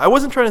trying to say. I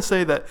wasn't trying to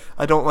say that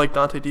I don't like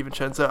Dante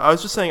DiVincenzo. I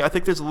was just saying I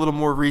think there's a little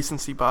more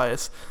recency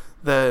bias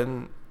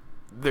than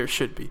there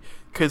should be.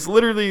 Because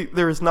literally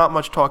there is not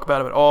much talk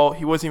about him at all.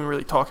 He wasn't even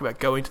really talking about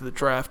going to the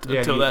draft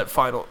until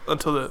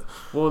the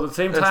Well, at the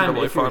same time,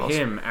 NCAA if you're finals.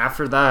 him,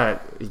 after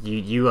that,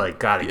 you like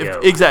gotta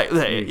go.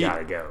 Exactly. You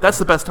gotta go. That's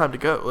the best time to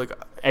go.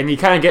 And you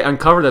kind of get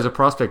uncovered as a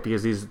prospect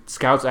because these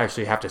scouts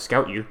actually have to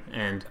scout you,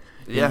 and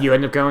you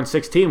end up going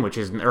 16,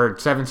 or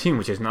 17,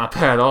 which is not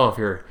bad at all if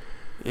you're.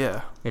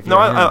 Yeah. If No,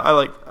 you're I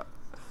like.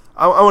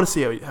 I want to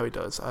see how he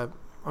does.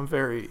 I'm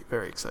very,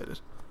 very excited.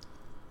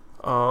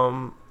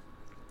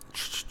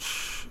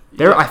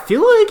 I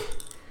feel like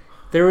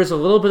there was a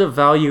little bit of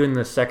value in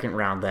the second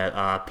round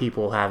that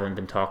people haven't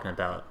been talking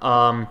about.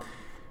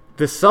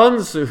 The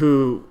Suns,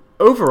 who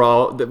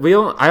overall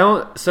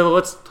So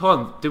let's hold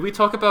on. Did we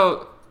talk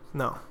about?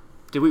 No.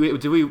 Did we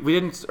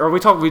didn't, or we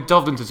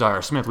delved into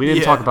Zaire Smith. We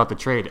didn't talk about the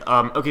trade.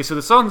 Okay, so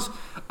the Suns,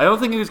 I don't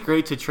think it was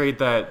great to trade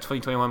that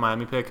 2021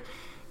 Miami pick.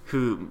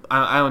 Who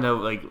I don't know,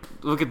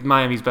 look at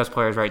Miami's best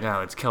players right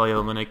now. It's Kelly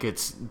Olynyk,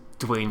 it's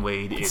Dwayne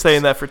Wade. It's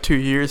saying that for 2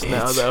 years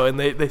now though, and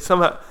they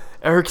somehow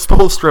Eric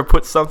Spoelstra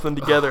puts something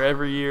together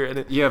every year,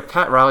 and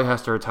Pat Riley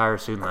has to retire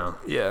soon though.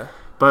 Yeah.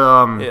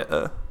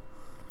 But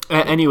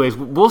anyways,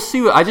 we'll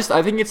see. I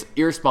think it's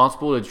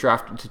irresponsible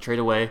to trade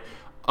away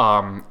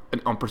an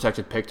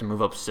unprotected pick to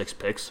move up 6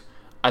 picks.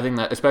 I think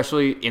that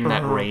especially in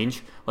that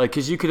range,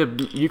 because you could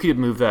have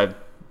moved that,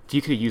 you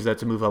could have used that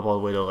to move up all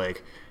the way to I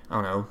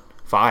don't know,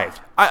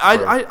 5.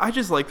 I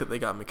just like that they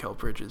got Mikal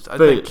Bridges. I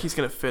think he's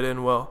gonna fit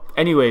in well.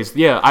 Anyways,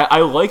 yeah, I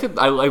like it.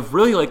 I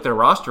really like their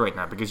roster right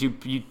now because you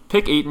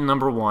pick Ayton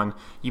number 1,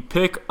 you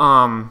pick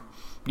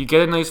you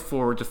get a nice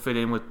forward to fit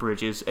in with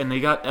Bridges, and they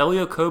got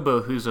Elio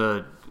Kobo, who's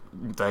a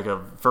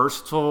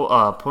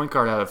versatile point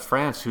guard out of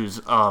France,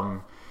 who's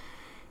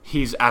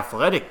he's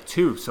athletic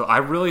too. So I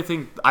really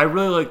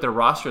like their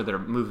roster that are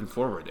moving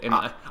forward, and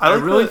I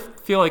really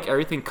feel like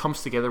everything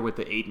comes together with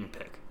the Ayton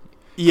pick.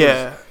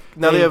 Yeah.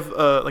 Now they have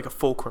a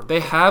fulcrum. They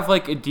have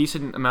a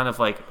decent amount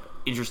of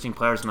interesting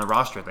players in the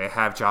roster. They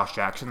have Josh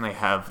Jackson. They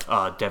have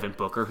Devin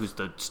Booker, who's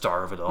the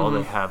star of it all.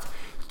 They have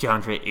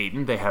DeAndre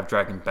Ayton. They have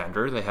Dragon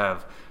Bender. They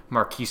have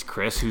Marquise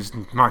Chris, who's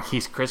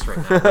Marquise Chris right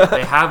now.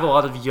 They have a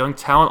lot of young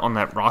talent on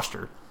that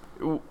roster.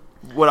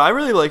 What I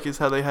really like is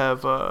how they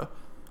have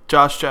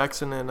Josh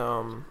Jackson and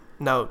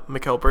now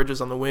Mikal Bridges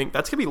on the wing.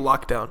 That's gonna be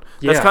lockdown.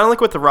 That's kind of like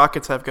what the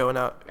Rockets have going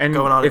on.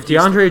 If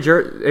DeAndre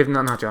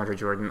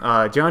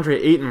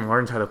Ayton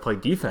learns how to play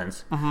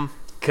defense,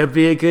 could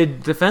be a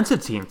good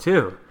defensive team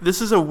too.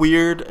 This is a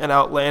weird and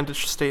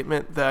outlandish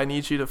statement that I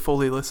need you to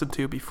fully listen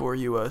to before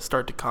you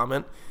start to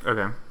comment.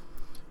 Okay.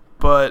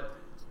 But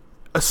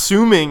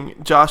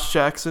assuming Josh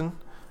Jackson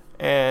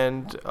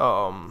and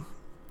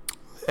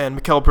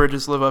Mikal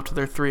Bridges live up to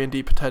their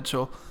 3-and-D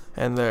potential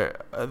and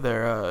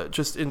their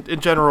just in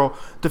general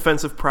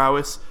defensive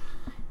prowess.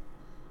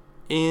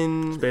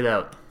 Spit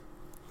out.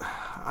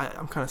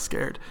 I'm kind of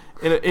scared.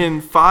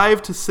 In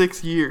 5 to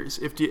 6 years,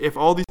 if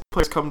all these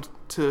players come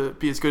to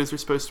be as good as they're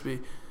supposed to be,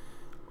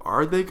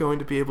 are they going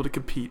to be able to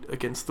compete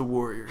against the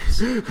Warriors?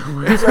 The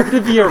Warriors are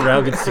going to be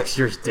around in 6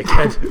 years,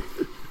 dickhead.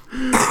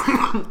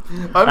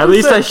 At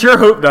least I sure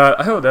hope not.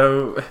 I don't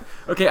know.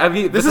 Okay, I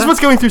mean, this is what's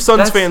going through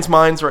Suns fans'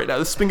 minds right now.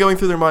 This has been going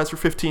through their minds for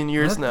 15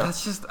 years now.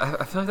 That's just.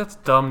 I feel like that's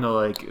dumb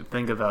to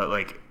think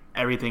about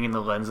everything in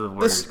the lens of the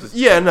Warriors.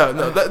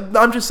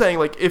 I'm just saying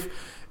if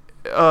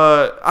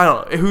I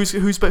don't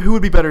know who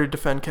would be better to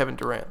defend Kevin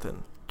Durant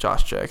than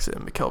Josh Jackson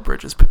and Mikal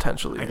Bridges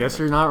potentially. I guess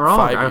you're not wrong.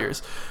 5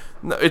 years.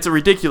 No, it's a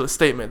ridiculous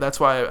statement. That's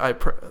why I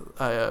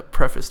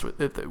prefaced with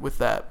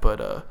that.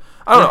 But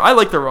I don't know. I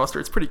like their roster.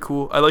 It's pretty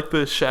cool. I like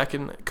the Shaq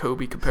and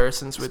Kobe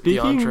comparisons with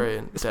DeAndre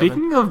and Devin.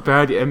 Speaking of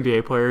bad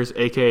NBA players,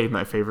 aka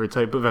my favorite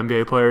type of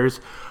NBA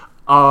players,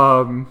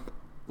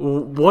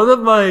 one of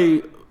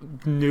my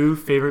new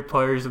favorite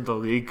players in the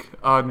league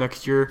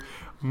next year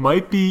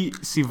might be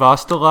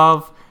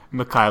Sviatoslav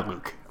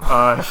Mikhailuk,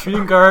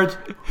 shooting guard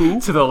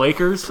to the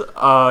Lakers.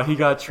 He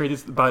got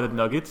traded by the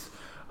Nuggets.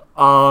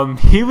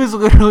 He was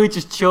literally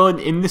just chilling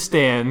in the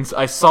stands.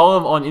 I saw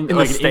him on an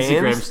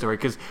Instagram story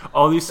because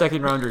all these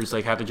second rounders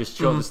have to just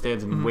chill in the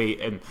stands and wait.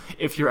 And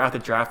if you're at the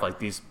draft,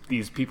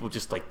 these people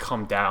just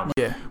come down,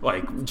 they look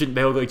like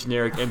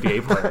generic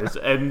NBA players.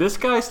 And this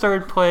guy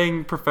started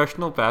playing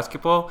professional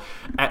basketball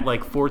at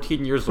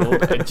 14 years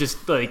old and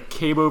just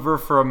came over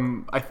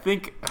from, I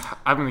think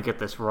I'm gonna get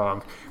this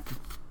wrong,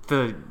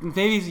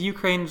 maybe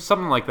Ukraine,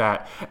 something like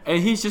that.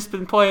 And he's just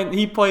been playing.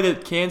 He played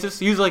at Kansas.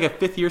 He was a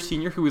 5th-year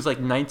senior who was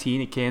 19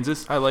 at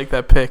Kansas. I like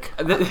that pick.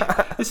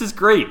 This is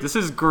great. This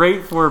is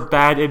great for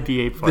bad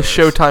NBA players.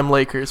 The Showtime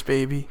Lakers,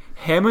 baby.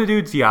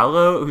 Hamidou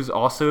Diallo, who's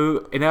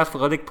also an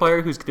athletic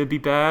player who's going to be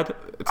bad.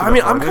 I'm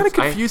kind of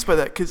confused by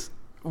that because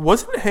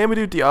wasn't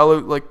Hamidou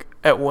Diallo like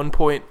at one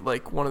point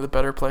like one of the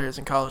better players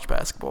in college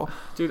basketball?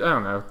 Dude, I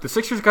don't know. The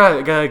Sixers got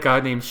a guy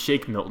named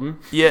Shake Milton.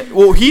 Yeah,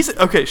 well,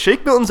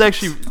 Shake Milton's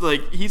actually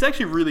he's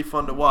actually really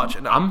fun to watch,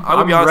 and I'm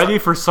be honest, ready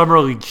for Summer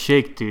League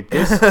Shake, dude.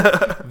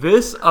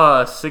 This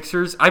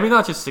Sixers, I mean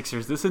not just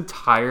Sixers, this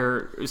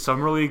entire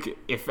Summer League.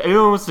 If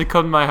anyone wants to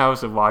come to my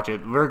house and watch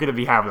it, we're gonna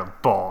be having a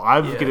ball.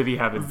 I'm gonna be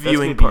having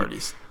viewing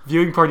parties.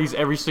 Viewing parties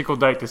every single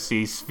night to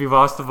see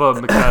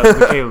Svivastava,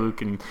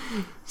 Mikhailuk, and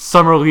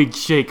Summer League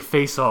Shake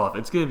face off.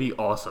 It's going to be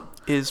awesome.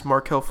 Is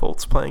Markelle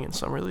Fultz playing in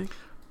Summer League?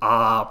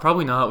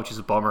 Probably not, which is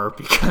a bummer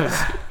because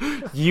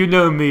you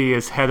know me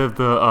as head of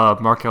the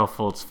Markelle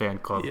Fultz fan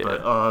club. Yeah.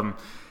 But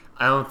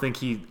I don't think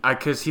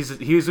because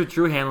he's with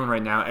Drew Hanlon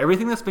right now.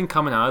 Everything that's been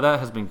coming out of that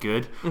has been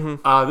good.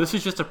 Mm-hmm. This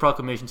is just a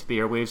proclamation to the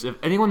airwaves. If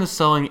anyone is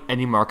selling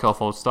any Markelle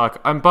Fultz stock,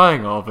 I'm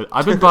buying all of it.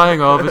 I've been buying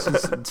all of it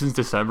since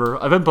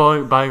December. I've been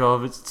buying all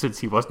of it since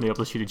he wasn't able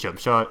to shoot a jump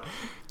shot.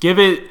 Give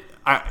it.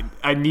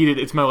 I need it.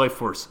 It's my life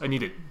force. I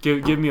need it.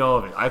 Give me all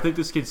of it. I think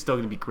this kid's still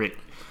gonna be great.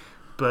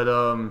 But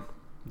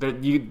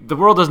the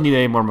world doesn't need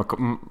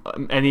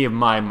any of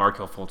my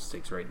Markelle Fultz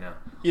takes right now.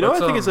 I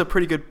think it's a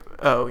pretty good.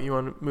 Oh, you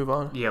want to move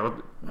on? Yeah.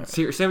 Well,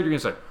 say what you're gonna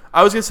say.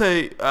 I was gonna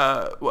say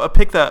another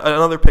pick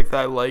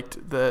that I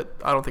liked that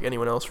I don't think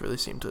anyone else really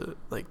seemed to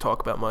like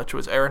talk about much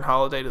was Aaron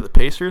Holiday to the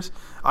Pacers.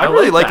 I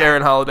really like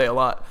Aaron Holiday a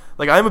lot.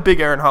 Like I'm a big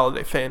Aaron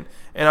Holiday fan,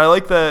 and I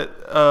like that.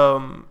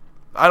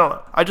 I don't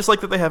know. I just like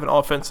that they have an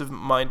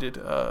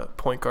offensive-minded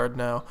point guard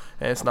now,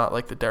 and it's not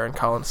like the Darren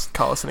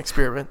Collison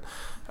experiment.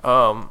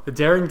 The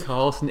Darren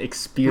Collison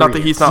experience. Not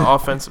that he's not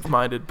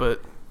offensive-minded,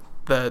 but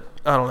that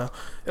I don't know.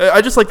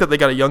 I just like that they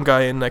got a young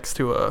guy in next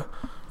to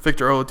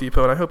Victor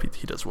Oladipo, and I hope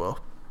he does well.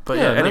 But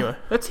yeah anyway,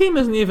 that team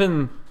isn't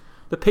even.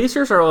 The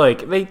Pacers are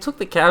like they took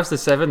the Cavs to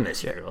 7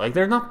 this year. Like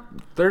they're not.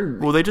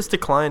 Well, they just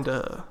declined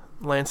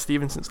Lance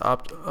Stevenson's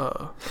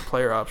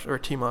player option or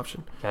team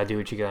option. Gotta do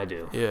what you gotta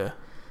do. Yeah.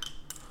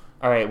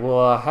 All right.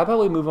 Well, how about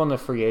we move on to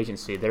free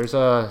agency? There's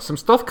some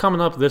stuff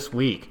coming up this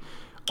week.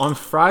 On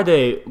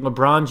Friday,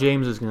 LeBron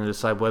James is going to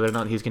decide whether or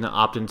not he's going to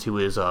opt into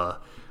his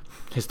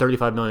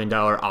 $35 million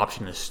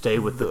option to stay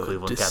with the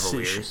Cleveland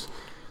Cavaliers.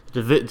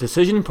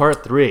 Decision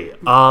part 3.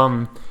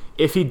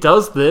 If he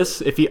does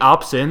this, if he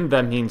opts in,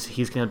 that means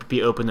he's going to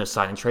be open to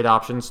signing trade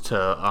options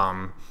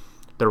to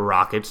the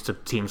Rockets, to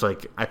teams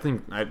like I was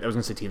going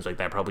to say teams like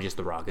that, probably just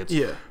the Rockets.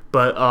 Yeah.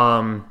 But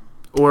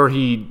or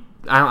he.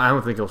 I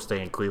don't think he'll stay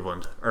in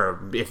Cleveland.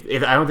 Or if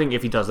I don't think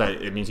if he does that,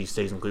 it means he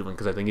stays in Cleveland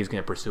because I think he's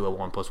going to pursue a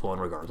 1+1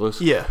 regardless.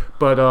 Yeah.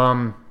 But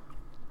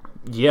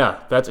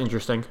yeah, that's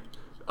interesting.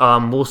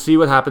 We'll see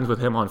what happens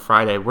with him on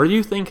Friday. Where do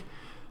you think?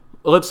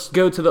 Let's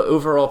go to the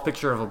overall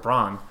picture of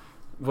LeBron.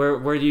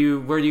 Where do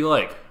you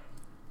like?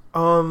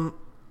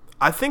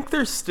 I think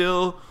there's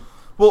still.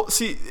 Well,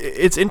 see,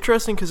 it's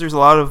interesting because there's a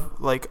lot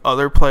of like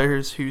other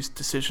players whose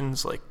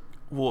decisions like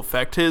will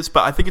affect his,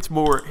 but I think it's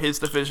more his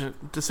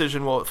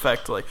decision will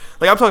affect like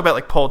I'm talking about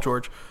like Paul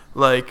George.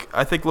 Like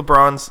I think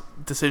LeBron's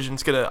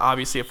decision's gonna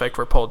obviously affect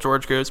where Paul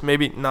George goes,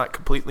 maybe not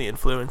completely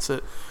influence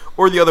it,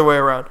 or the other way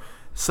around.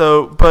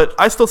 So, but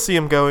I still see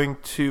him going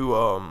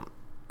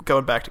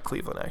back to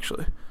Cleveland.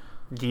 Actually,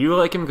 do you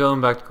like him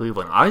going back to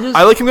Cleveland?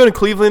 I like him going to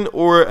Cleveland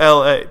or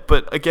LA.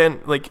 But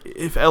again, like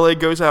if LA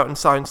goes out and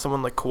signs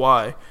someone like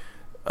Kawhi,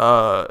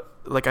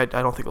 like I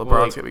don't think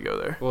LeBron's gonna go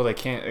there. Well, they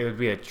can't. It would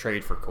be a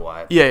trade for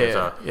Kawhi.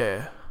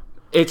 Yeah.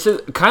 It's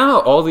kind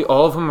of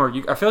all of them are.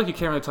 I feel like you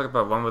can't really talk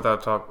about one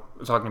without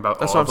talking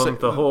about all of them. Saying.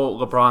 The whole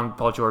LeBron,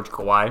 Paul George,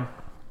 Kawhi.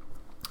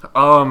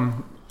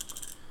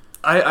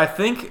 I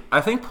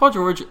think Paul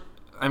George.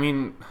 I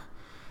mean,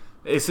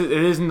 it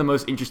isn't the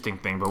most interesting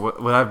thing,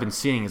 but what I've been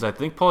seeing is I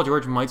think Paul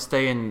George might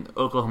stay in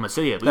Oklahoma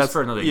City at least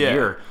for another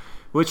year,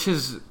 which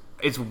is.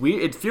 It's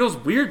weird. It feels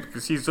weird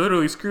because he's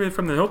literally screaming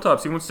from the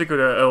hilltops. He wants to go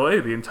to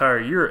LA the entire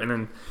year, and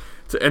then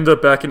to end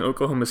up back in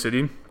Oklahoma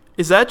City.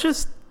 Is that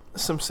just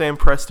some Sam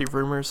Presti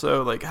rumors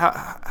though? Like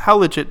how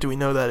legit do we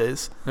know that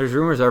is? There's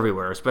rumors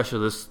everywhere,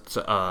 especially this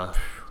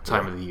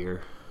time of the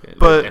year.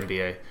 But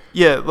NBA.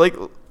 Yeah, like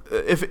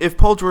if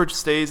Paul George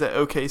stays at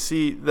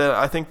OKC, then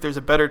I think there's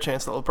a better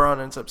chance that LeBron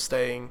ends up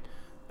staying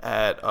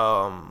at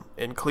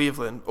in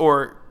Cleveland,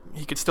 or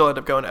he could still end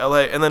up going to LA.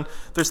 And then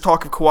there's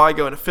talk of Kawhi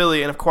going to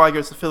Philly, and if Kawhi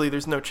goes to Philly,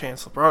 there's no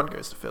chance LeBron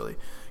goes to Philly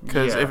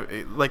because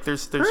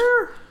there's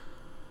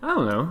I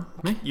don't know.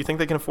 You think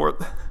they can afford?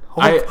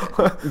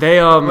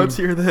 Let's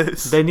hear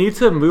this. They need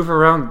to move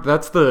around.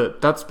 That's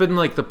been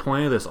like the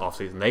point of this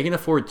offseason. They can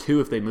afford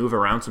 2 if they move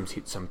around some.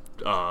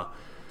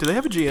 Do they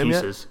have a GM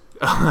pieces.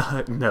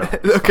 Yet? No.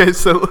 Okay,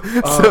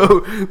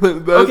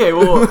 okay,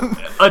 well,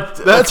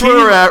 that's where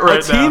we're at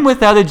right now. A team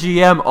without a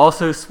GM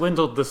also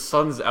swindled the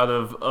Suns out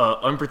of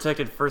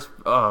unprotected first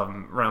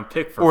round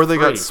pick for or they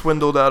free. got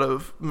swindled out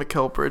of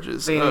Mikal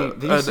Bridges, an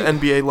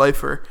NBA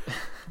lifer.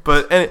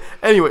 But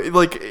anyway,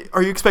 like,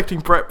 are you expecting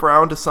Brett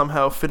Brown to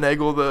somehow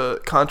finagle the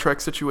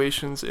contract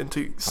situations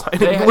into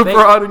signing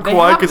LeBron and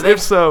Kawhi? Because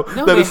if so,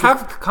 they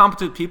have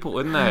competent people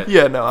in that.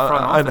 Yeah, no,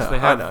 I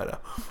know.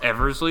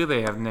 Eversley,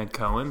 they have Ned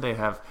Cohen, they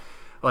have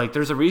Like,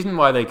 there's a reason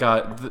why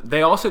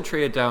they also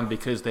traded down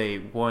because they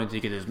wanted to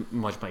get as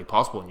much money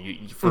possible.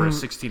 And for a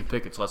 16th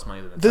pick, it's less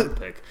money than a 10th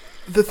pick.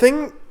 The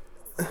thing,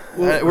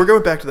 we're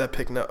going back to that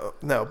pick no,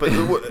 but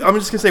I'm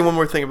just gonna say one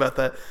more thing about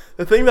that.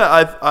 The thing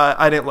that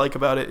I didn't like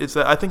about it is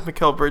that I think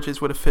Mikal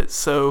Bridges would have fit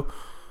so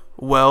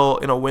well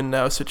in a win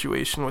now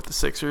situation with the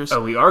Sixers.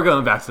 Oh, we are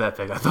going back to that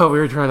pick. I thought we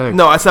were trying to.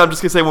 No, I'm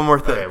just gonna say one more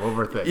thing. Okay, one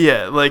more thing.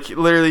 Yeah, like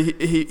literally,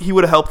 he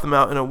would have helped them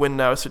out in a win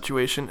now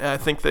situation. And I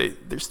think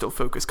they're still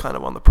focused kind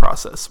of on the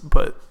process,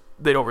 but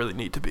they don't really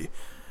need to be.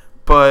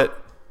 But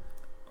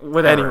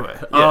whatever. Anyway,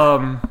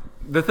 yeah.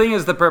 The thing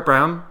is that Brett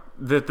Brown.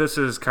 That this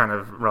is kind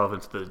of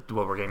relevant to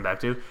what we're getting back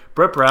to.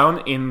 Brett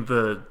Brown in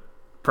the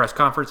press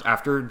conference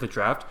after the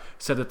draft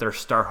said that they're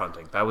star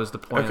hunting. That was the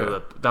point of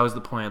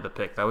the point of the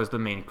pick. That was the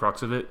main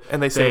crux of it.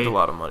 And they saved a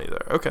lot of money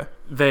there. Okay.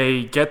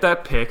 They get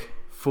that pick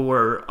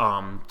for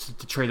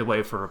to trade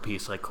away for a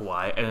piece like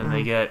Kawhi, and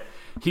then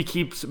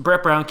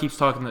Brett Brown keeps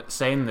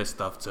saying this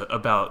stuff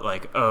about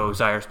like, oh,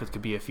 Zaire Smith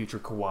could be a future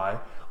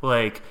Kawhi.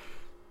 Like,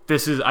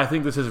 I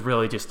think this is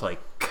really just like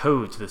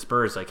code to the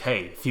Spurs, like,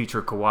 hey,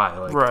 future Kawhi,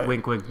 like, right.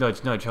 Wink, wink,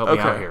 nudge, nudge, help me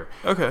out here.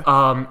 Okay.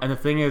 And the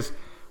thing is,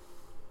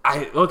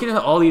 looking at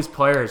all these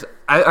players,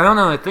 I don't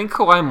know. I think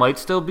Kawhi might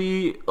still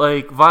be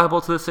like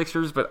viable to the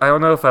Sixers, but I don't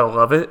know if I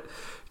love it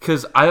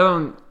because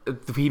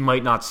he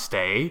might not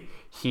stay.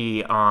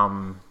 He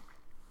might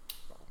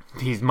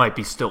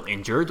be still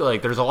injured.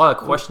 Like, there's a lot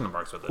of question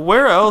marks with it.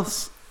 Where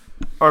else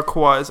are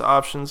Kawhi's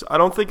options? I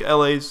don't think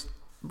LA's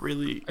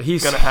really going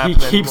to happen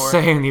anymore. He keeps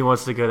saying he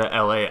wants to go to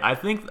LA. I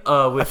think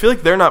I feel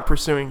like they're not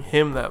pursuing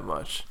him that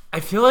much.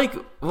 I feel like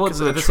because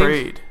of the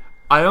trade.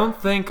 I don't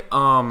think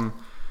Pop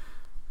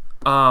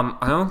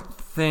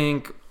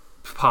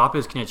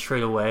is going to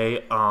trade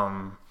away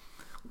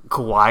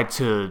Kawhi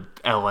to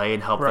LA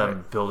and help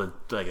them build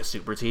a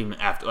super team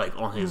after, like,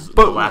 on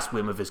the last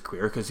whim of his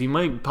career, because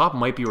Pop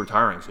might be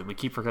retiring soon. We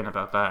keep forgetting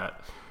about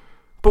that.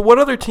 But what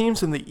other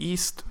teams in the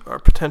East are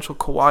potential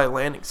Kawhi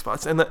landing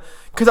spots? And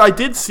because I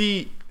did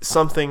see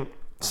something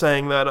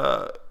saying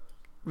that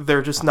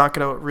they're just not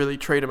going to really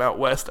trade him out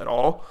west at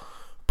all.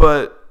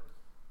 But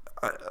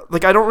I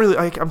don't really.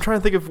 I'm trying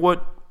to think of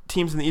what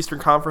teams in the Eastern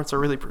Conference are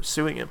really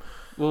pursuing him.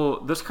 Well,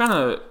 this kind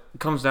of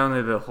comes down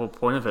to the whole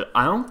point of it.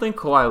 I don't think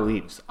Kawhi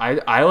leaves. I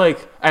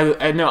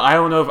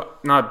don't know if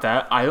not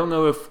that. I don't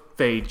know if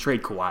they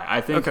trade Kawhi. I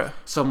think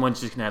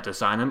someone's just gonna have to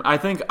sign him. I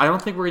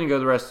don't think we're gonna go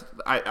the rest.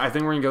 I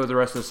think we're gonna go the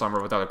rest of the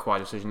summer without a Kawhi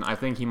decision. I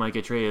think he might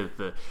get traded at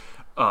the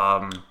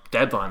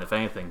deadline, if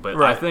anything.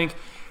 But I think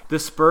the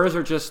Spurs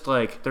are just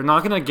like, they're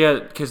not gonna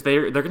get, because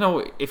they're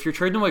gonna, if you're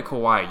trading away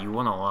Kawhi, you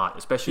want a lot,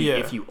 especially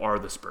if you are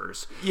the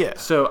Spurs. Yeah.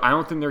 So I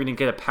don't think they're gonna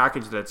get a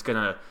package that's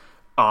gonna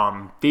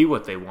be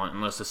what they want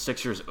unless the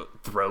Sixers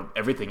throw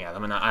everything at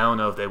them, and I don't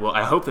know if they will.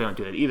 I hope they don't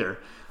do that either.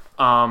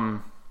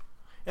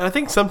 And I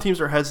think some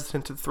teams are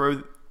hesitant to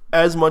throw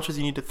as much as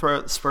you need to throw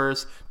at the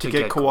Spurs to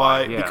get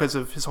Kawhi because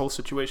of his whole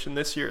situation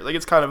this year. Like,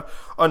 it's kind of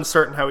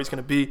uncertain how he's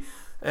going to be.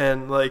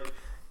 And, like,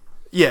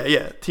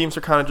 teams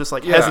are kind of just,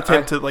 like,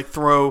 hesitant to, like,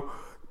 throw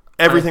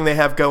everything they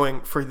have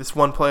going for this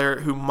one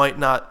player who might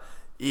not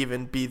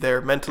even be there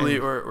mentally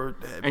or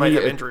might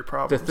have injury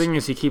problems. The thing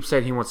is, he keeps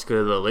saying he wants to go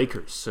to the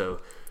Lakers.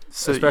 So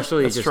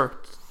especially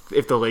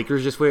if the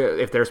Lakers just wait,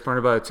 if they're smart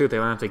about it too, they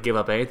don't have to give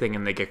up anything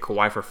and they get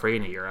Kawhi for free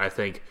in a year. I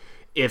think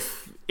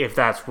if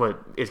that's what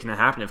is going to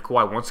happen, if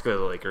Kawhi wants to go to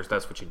the Lakers,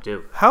 that's what you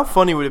do. How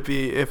funny would it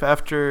be if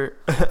after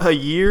a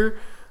year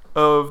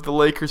of the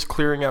Lakers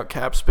clearing out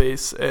cap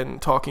space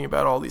and talking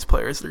about all these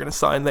players they're going to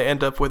sign, they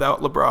end up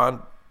without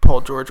LeBron,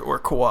 Paul George, or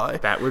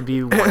Kawhi? That would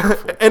be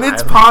wonderful. And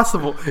it's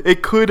possible.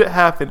 It could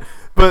happen.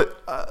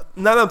 But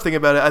now that I'm thinking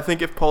about it, I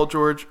think if Paul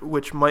George,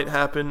 which might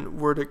happen,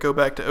 were to go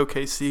back to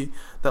OKC,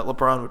 that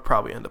LeBron would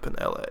probably end up in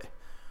LA.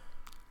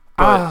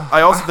 But I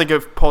also think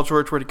if Paul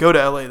George were to go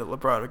to LA, that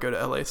LeBron would go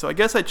to LA. So I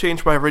guess I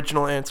changed my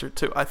original answer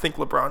to I think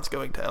LeBron's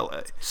going to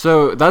LA.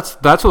 So that's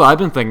what I've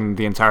been thinking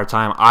the entire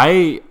time.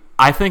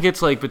 I think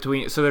it's like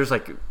between, so there's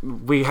like,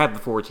 we had the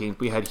 4 teams.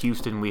 We had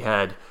Houston, we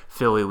had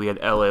Philly, we had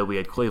LA, we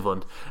had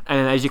Cleveland.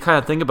 And as you kind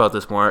of think about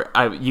this more,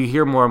 you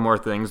hear more and more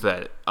things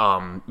that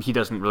he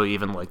doesn't really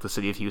even like the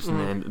city of Houston,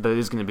 and that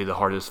is going to be the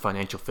hardest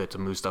financial fit to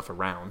move stuff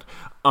around.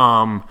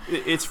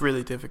 It's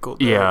really difficult.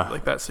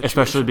 Like that situation.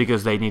 Especially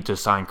because they need to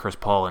sign Chris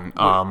Paul and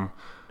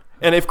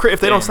and if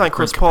they don't sign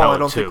Chris Paul, I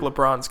don't think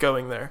LeBron's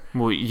going there.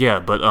 Well, yeah,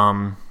 but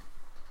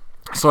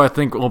so I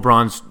think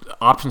LeBron's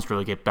options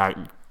really get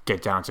down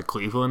to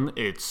Cleveland.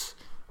 It's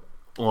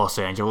Los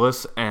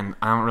Angeles, and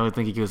I don't really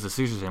think he goes to the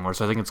Sixers anymore.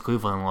 So I think it's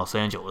Cleveland and Los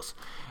Angeles,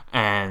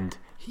 and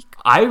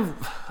I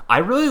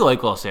really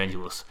like Los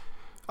Angeles.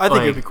 I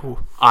think it'd be cool.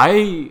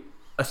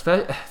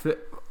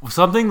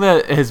 Something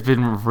that has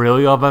been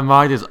really on my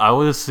mind is I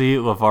want to see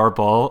LeVar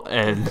Ball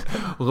and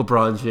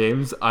LeBron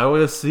James. I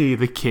want to see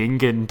the King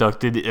get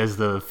inducted as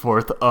the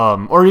fourth,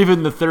 or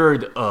even the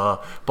third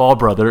Ball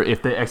brother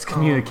if they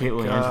excommunicate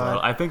LiAngelo.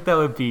 I think that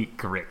would be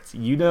great.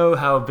 You know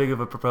how big of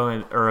a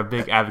proponent or a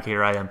big advocate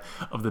I am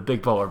of the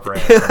Big Baller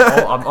brand.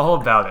 I'm all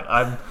about it.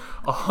 I'm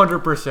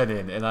 100%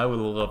 in, and I would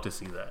love to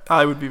see that.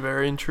 I would be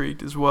very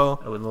intrigued as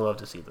well. I would love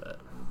to see that.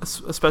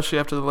 Especially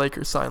after the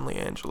Lakers sign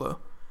LiAngelo.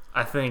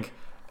 I think...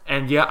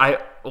 And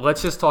yeah,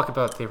 let's just talk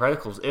about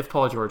theoreticals. If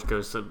Paul George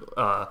goes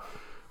to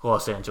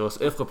Los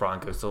Angeles, if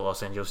LeBron goes to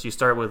Los Angeles,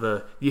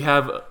 you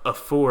have a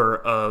four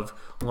of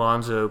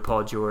Lonzo,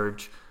 Paul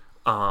George,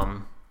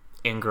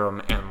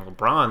 Ingram, and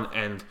LeBron.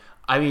 And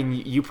I mean,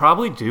 you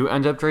probably do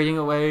end up trading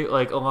away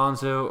like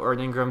Alonzo or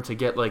Ingram to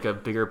get like a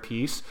bigger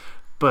piece.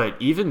 But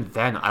even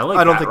then,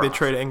 I don't think they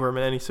trade Ingram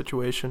in any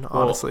situation,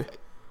 honestly.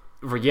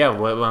 Well, yeah,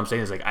 what I'm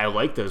saying is like I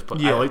like those.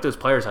 I like those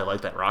players. I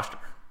like that roster.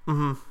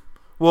 Mm-hmm.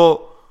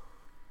 Well.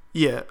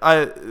 Yeah,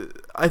 I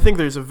think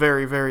there's a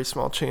very, very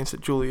small chance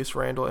that Julius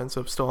Randle ends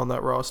up still on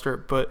that roster.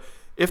 But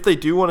if they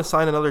do want to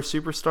sign another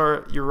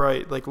superstar, you're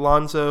right. Like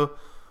Lonzo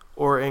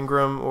or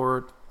Ingram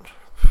or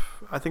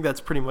I think that's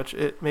pretty much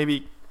it.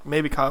 Maybe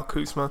Kyle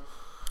Kuzma.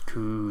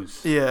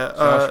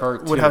 Yeah,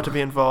 would have to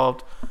be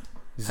involved.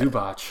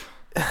 Zubac.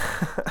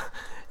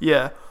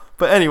 Yeah,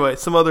 but anyway,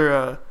 some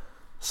other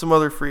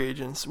free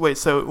agents. Wait,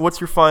 so what's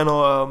your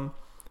final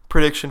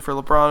prediction for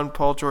LeBron,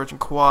 Paul George,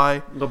 and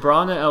Kawhi?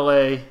 LeBron to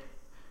LA.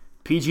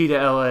 PG to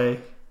LA,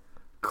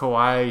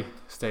 Kawhi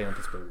staying with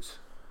the Spurs.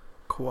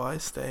 Kawhi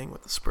staying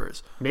with the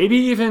Spurs. Maybe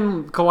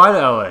even Kawhi to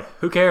LA.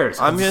 Who cares?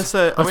 Let's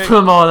put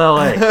them all in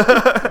LA.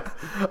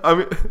 I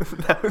mean,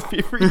 that would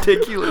be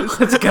ridiculous.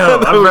 Let's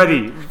go. I'm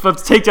ready.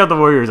 Let's take down the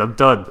Warriors. I'm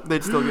done.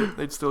 They'd still get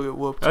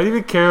whooped. I don't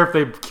even care if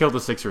they kill the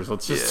Sixers.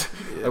 Let's just.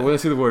 Yeah. I want to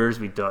see the Warriors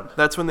be done.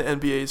 That's when the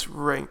NBA's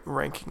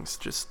ratings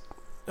just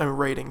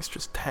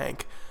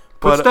tank.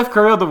 Put Steph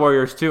Curry on the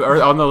Warriors too, or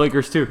on the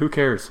Lakers too. Who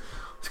cares?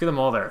 Let's get them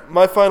all there.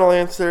 My final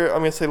answer,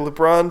 I'm going to say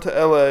LeBron to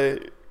LA,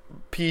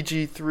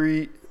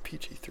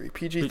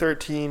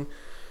 PG-13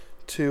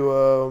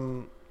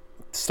 to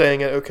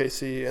staying at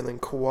OKC, and then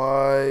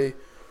Kawhi.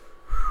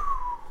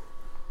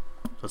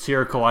 Let's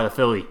hear Kawhi to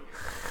Philly.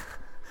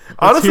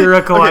 Honestly,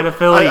 Kawhi to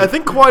Philly. I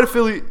think Kawhi to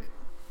Philly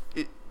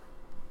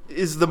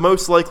is the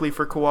most likely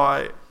for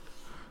Kawhi,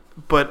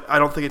 but I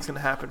don't think it's going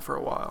to happen for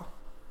a while.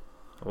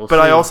 We'll see.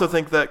 I also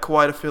think that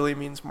Kawhi to Philly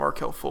means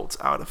Markelle Fultz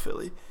out of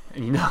Philly.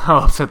 You know how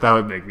upset that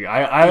would make me.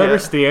 I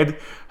understand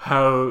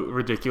how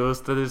ridiculous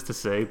that is to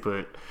say,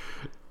 but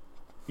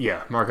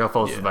yeah, Markelle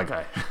Fultz is my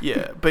guy.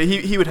 Yeah, but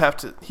he'd have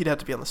to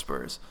be on the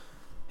Spurs.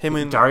 Him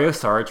and Dario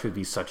Saric would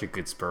be such a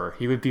good Spur.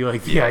 He would be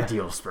like the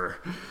ideal Spur.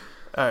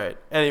 All right.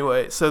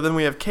 Anyway, so then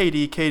we have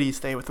KD. KD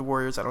staying with the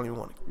Warriors. I don't even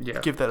want to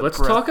give that a breath.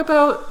 Let's talk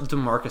about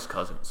DeMarcus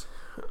Cousins.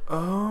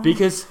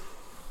 Because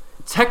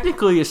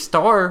technically a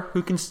star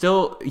who can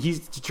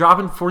he's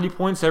dropping 40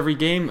 points every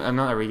game.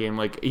 Not every game.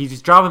 Like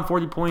he's dropping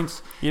 40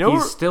 points.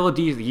 He's still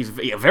he's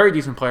a very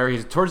decent player.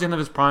 He's towards the end of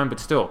his prime, but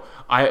still,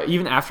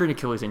 even after an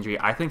Achilles injury,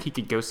 I think he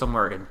could go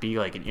somewhere and be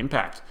like an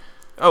impact.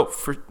 Oh,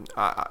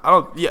 I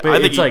don't. Yeah, I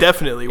think he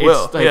definitely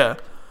will. Like,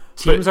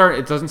 teams aren't.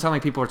 It doesn't sound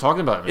like people are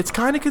talking about him. It's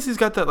kind of because he's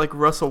got that like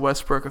Russell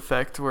Westbrook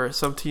effect, where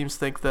some teams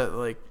think that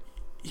like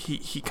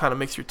he kind of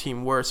makes your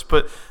team worse.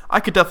 But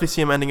I could definitely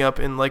see him ending up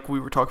in, like we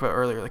were talking about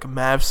earlier, like a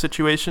Mavs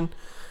situation.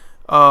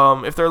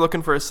 If they're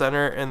looking for a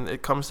center and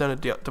it comes down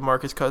to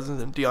DeMarcus Cousins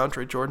and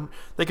DeAndre Jordan,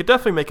 they could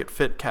definitely make it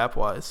fit cap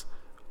wise.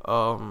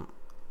 And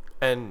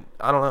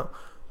I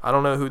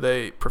don't know who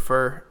they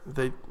prefer.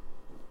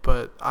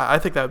 But I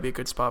think that would be a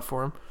good spot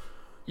for him.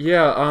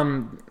 Yeah,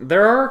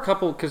 there are a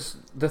couple, because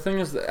the thing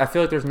is, I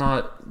feel like there's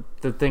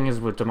not, the thing is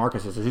with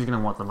DeMarcus is he's going to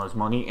want the most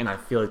money, and I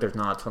feel like there's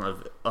not a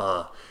ton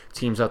of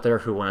teams out there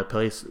who want to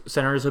pay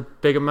centers a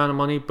big amount of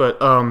money, but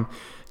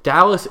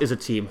Dallas is a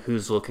team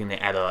who's looking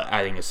at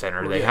adding a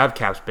center. They have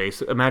cap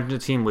space. Imagine a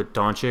team with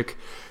Doncic,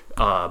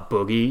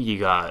 Boogie, you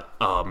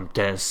got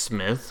Dennis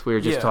Smith. We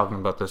were just talking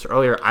about this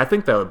earlier. I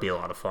think that would be a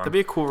lot of fun. That'd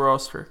be a cool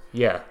roster.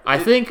 Yeah. I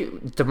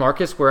think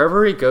DeMarcus,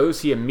 wherever he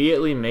goes, he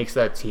immediately makes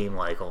that team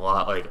like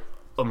a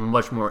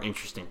much more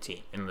interesting team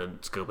in the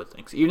scope of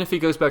things, even if he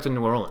goes back to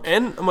New Orleans.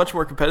 And a much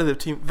more competitive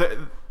team.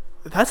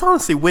 That's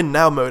honestly win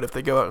now mode if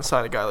they go out and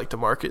sign a guy like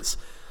DeMarcus.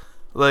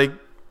 Like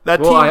that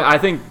team. Well, I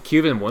think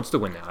Cuban wants to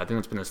win now. I think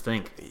that's been his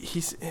thing.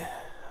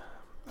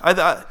 I'm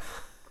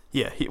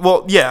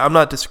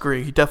not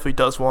disagreeing. He definitely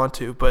does want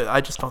to, but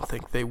I just don't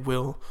think they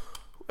will.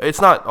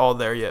 It's not all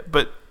there yet,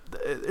 but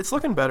it's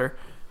looking better.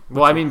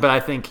 Well, I mean, but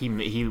I think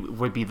he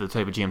would be the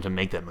type of GM to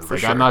make that move. Like,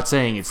 sure. I'm not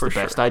saying it's the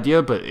best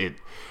idea, but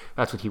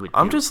that's what he would do.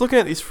 I'm just looking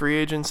at these free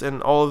agents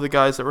and all of the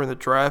guys that were in the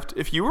draft.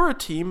 If you were a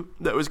team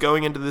that was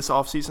going into this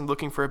offseason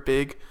looking for a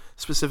big,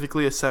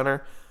 specifically a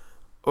center,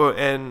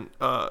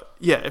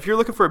 if you're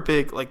looking for a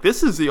big, like,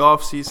 this is the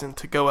offseason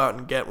to go out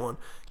and get one.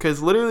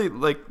 Because literally,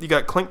 like, you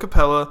got Clint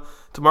Capella,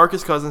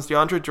 DeMarcus Cousins,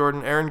 DeAndre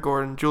Jordan, Aaron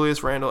Gordon,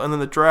 Julius Randle, and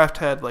then the draft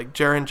had, like,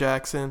 Jaren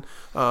Jackson,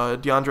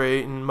 DeAndre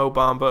Ayton, Mo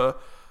Bamba,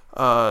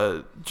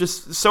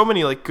 Just so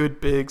many like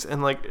good bigs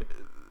and like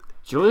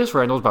Julius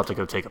Randle's about to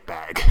go take a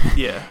bag.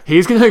 yeah.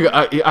 He's gonna.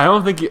 I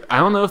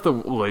don't know if the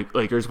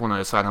Lakers want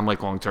to sign him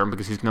like long term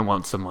because he's gonna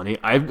want some money.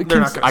 I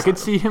could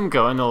see him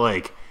going to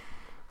like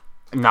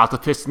not the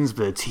Pistons,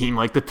 but a team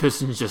like the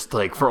Pistons, just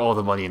like for all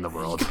the money in the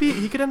world.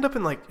 He could end up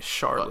in like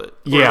Charlotte.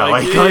 Yeah,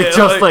 like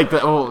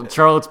that. Well,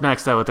 Charlotte's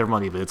maxed out with their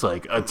money, but it's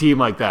like a team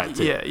like that.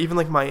 Too. Yeah, even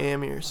like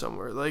Miami or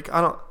somewhere. Like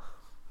I don't.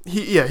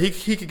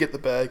 He could get the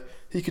bag.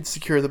 He could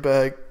secure the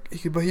bag.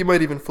 He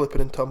might even flip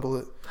it and tumble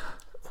it.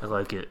 I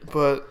like it,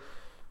 but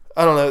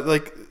I don't know.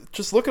 Like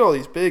just look at all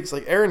these bigs.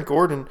 Like Aaron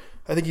Gordon,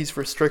 I think he's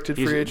restricted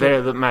free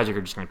agent. The Magic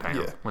are just gonna pay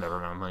him whatever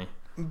amount of money.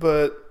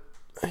 But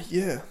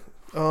yeah,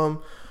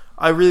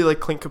 I really like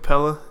Clint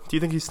Capella. Do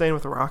you think he's staying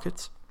with the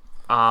Rockets?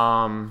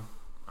 I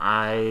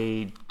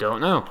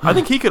don't know. I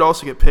think he could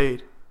also get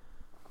paid.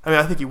 I mean,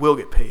 I think he will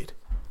get paid.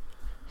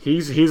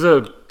 He's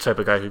a type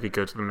of guy who could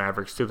go to the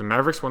Mavericks too. The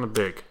Mavericks want a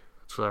big.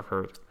 That's what I've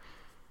heard.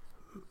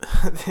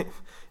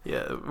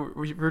 Yeah,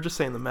 we're just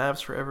saying the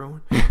Mavs for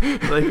everyone.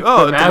 Like,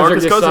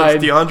 DeMarcus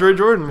Cousins, DeAndre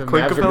Jordan, the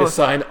Clint Mavs Capella. are going to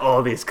sign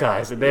all these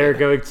guys, and they're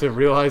going to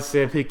realize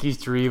Sam Hickey's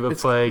dream of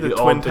playing the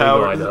all Twin big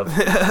Towers.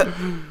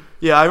 lineup.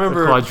 Yeah, I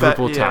remember the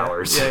quadruple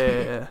towers.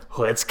 Yeah.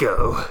 Let's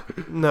go.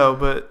 No,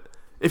 but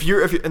if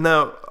you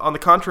now on the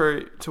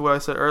contrary to what I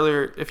said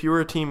earlier, if you were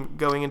a team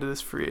going into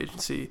this free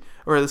agency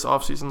or this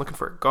offseason looking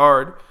for a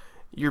guard,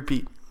 you're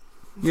beat.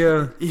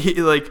 Yeah.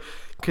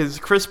 Because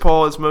Chris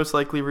Paul is most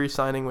likely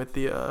re-signing with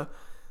the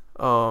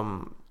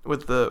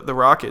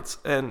Rockets,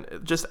 and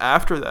just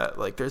after that,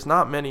 like there's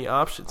not many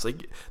options.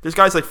 Like there's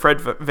guys like Fred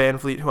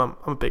VanVleet, who I'm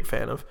a big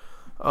fan of.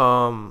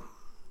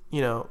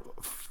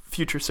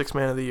 Future Sixth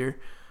Man of the Year.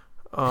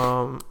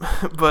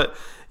 But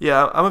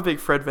yeah, I'm a big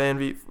Fred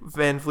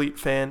VanVleet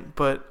fan.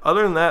 But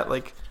other than that,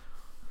 like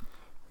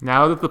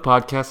now that the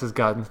podcast has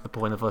gotten to the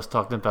point of us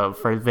talking about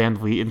Fred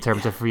VanVleet in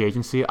terms of free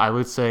agency, I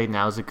would say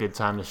now's a good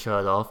time to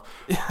shut it off.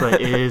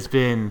 But it has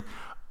been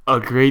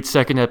a great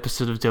second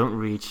episode of Don't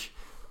Reach.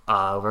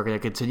 We're going to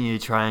continue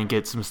to try and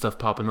get some stuff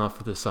popping off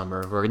for the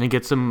summer. We're going to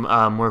get some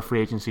more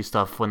free agency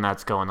stuff when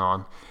that's going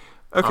on.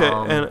 Okay,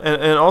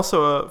 and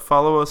also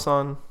follow us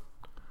on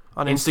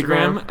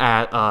Instagram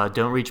at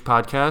Don't Reach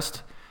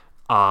Podcast.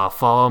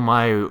 Follow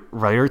my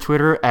writer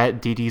Twitter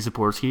at DD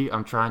Zaborski.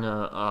 I'm trying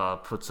to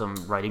put some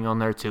writing on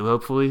there too,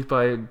 hopefully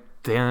by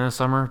the end of the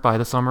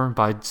summer,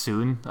 by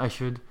soon I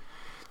should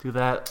do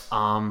that.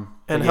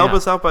 And help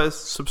us out by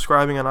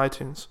subscribing on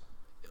iTunes.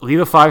 Leave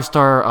a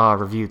 5-star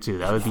review too.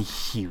 That would be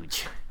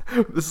huge.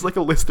 This is like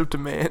a list of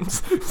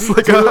demands. It's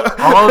like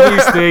all of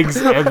these things,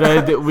 and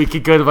then we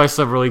could go to my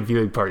summer league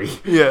viewing party.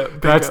 Yeah,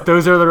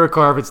 those are the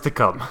requirements to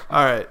come.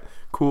 All right,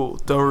 cool.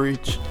 Don't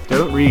reach.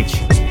 Don't reach.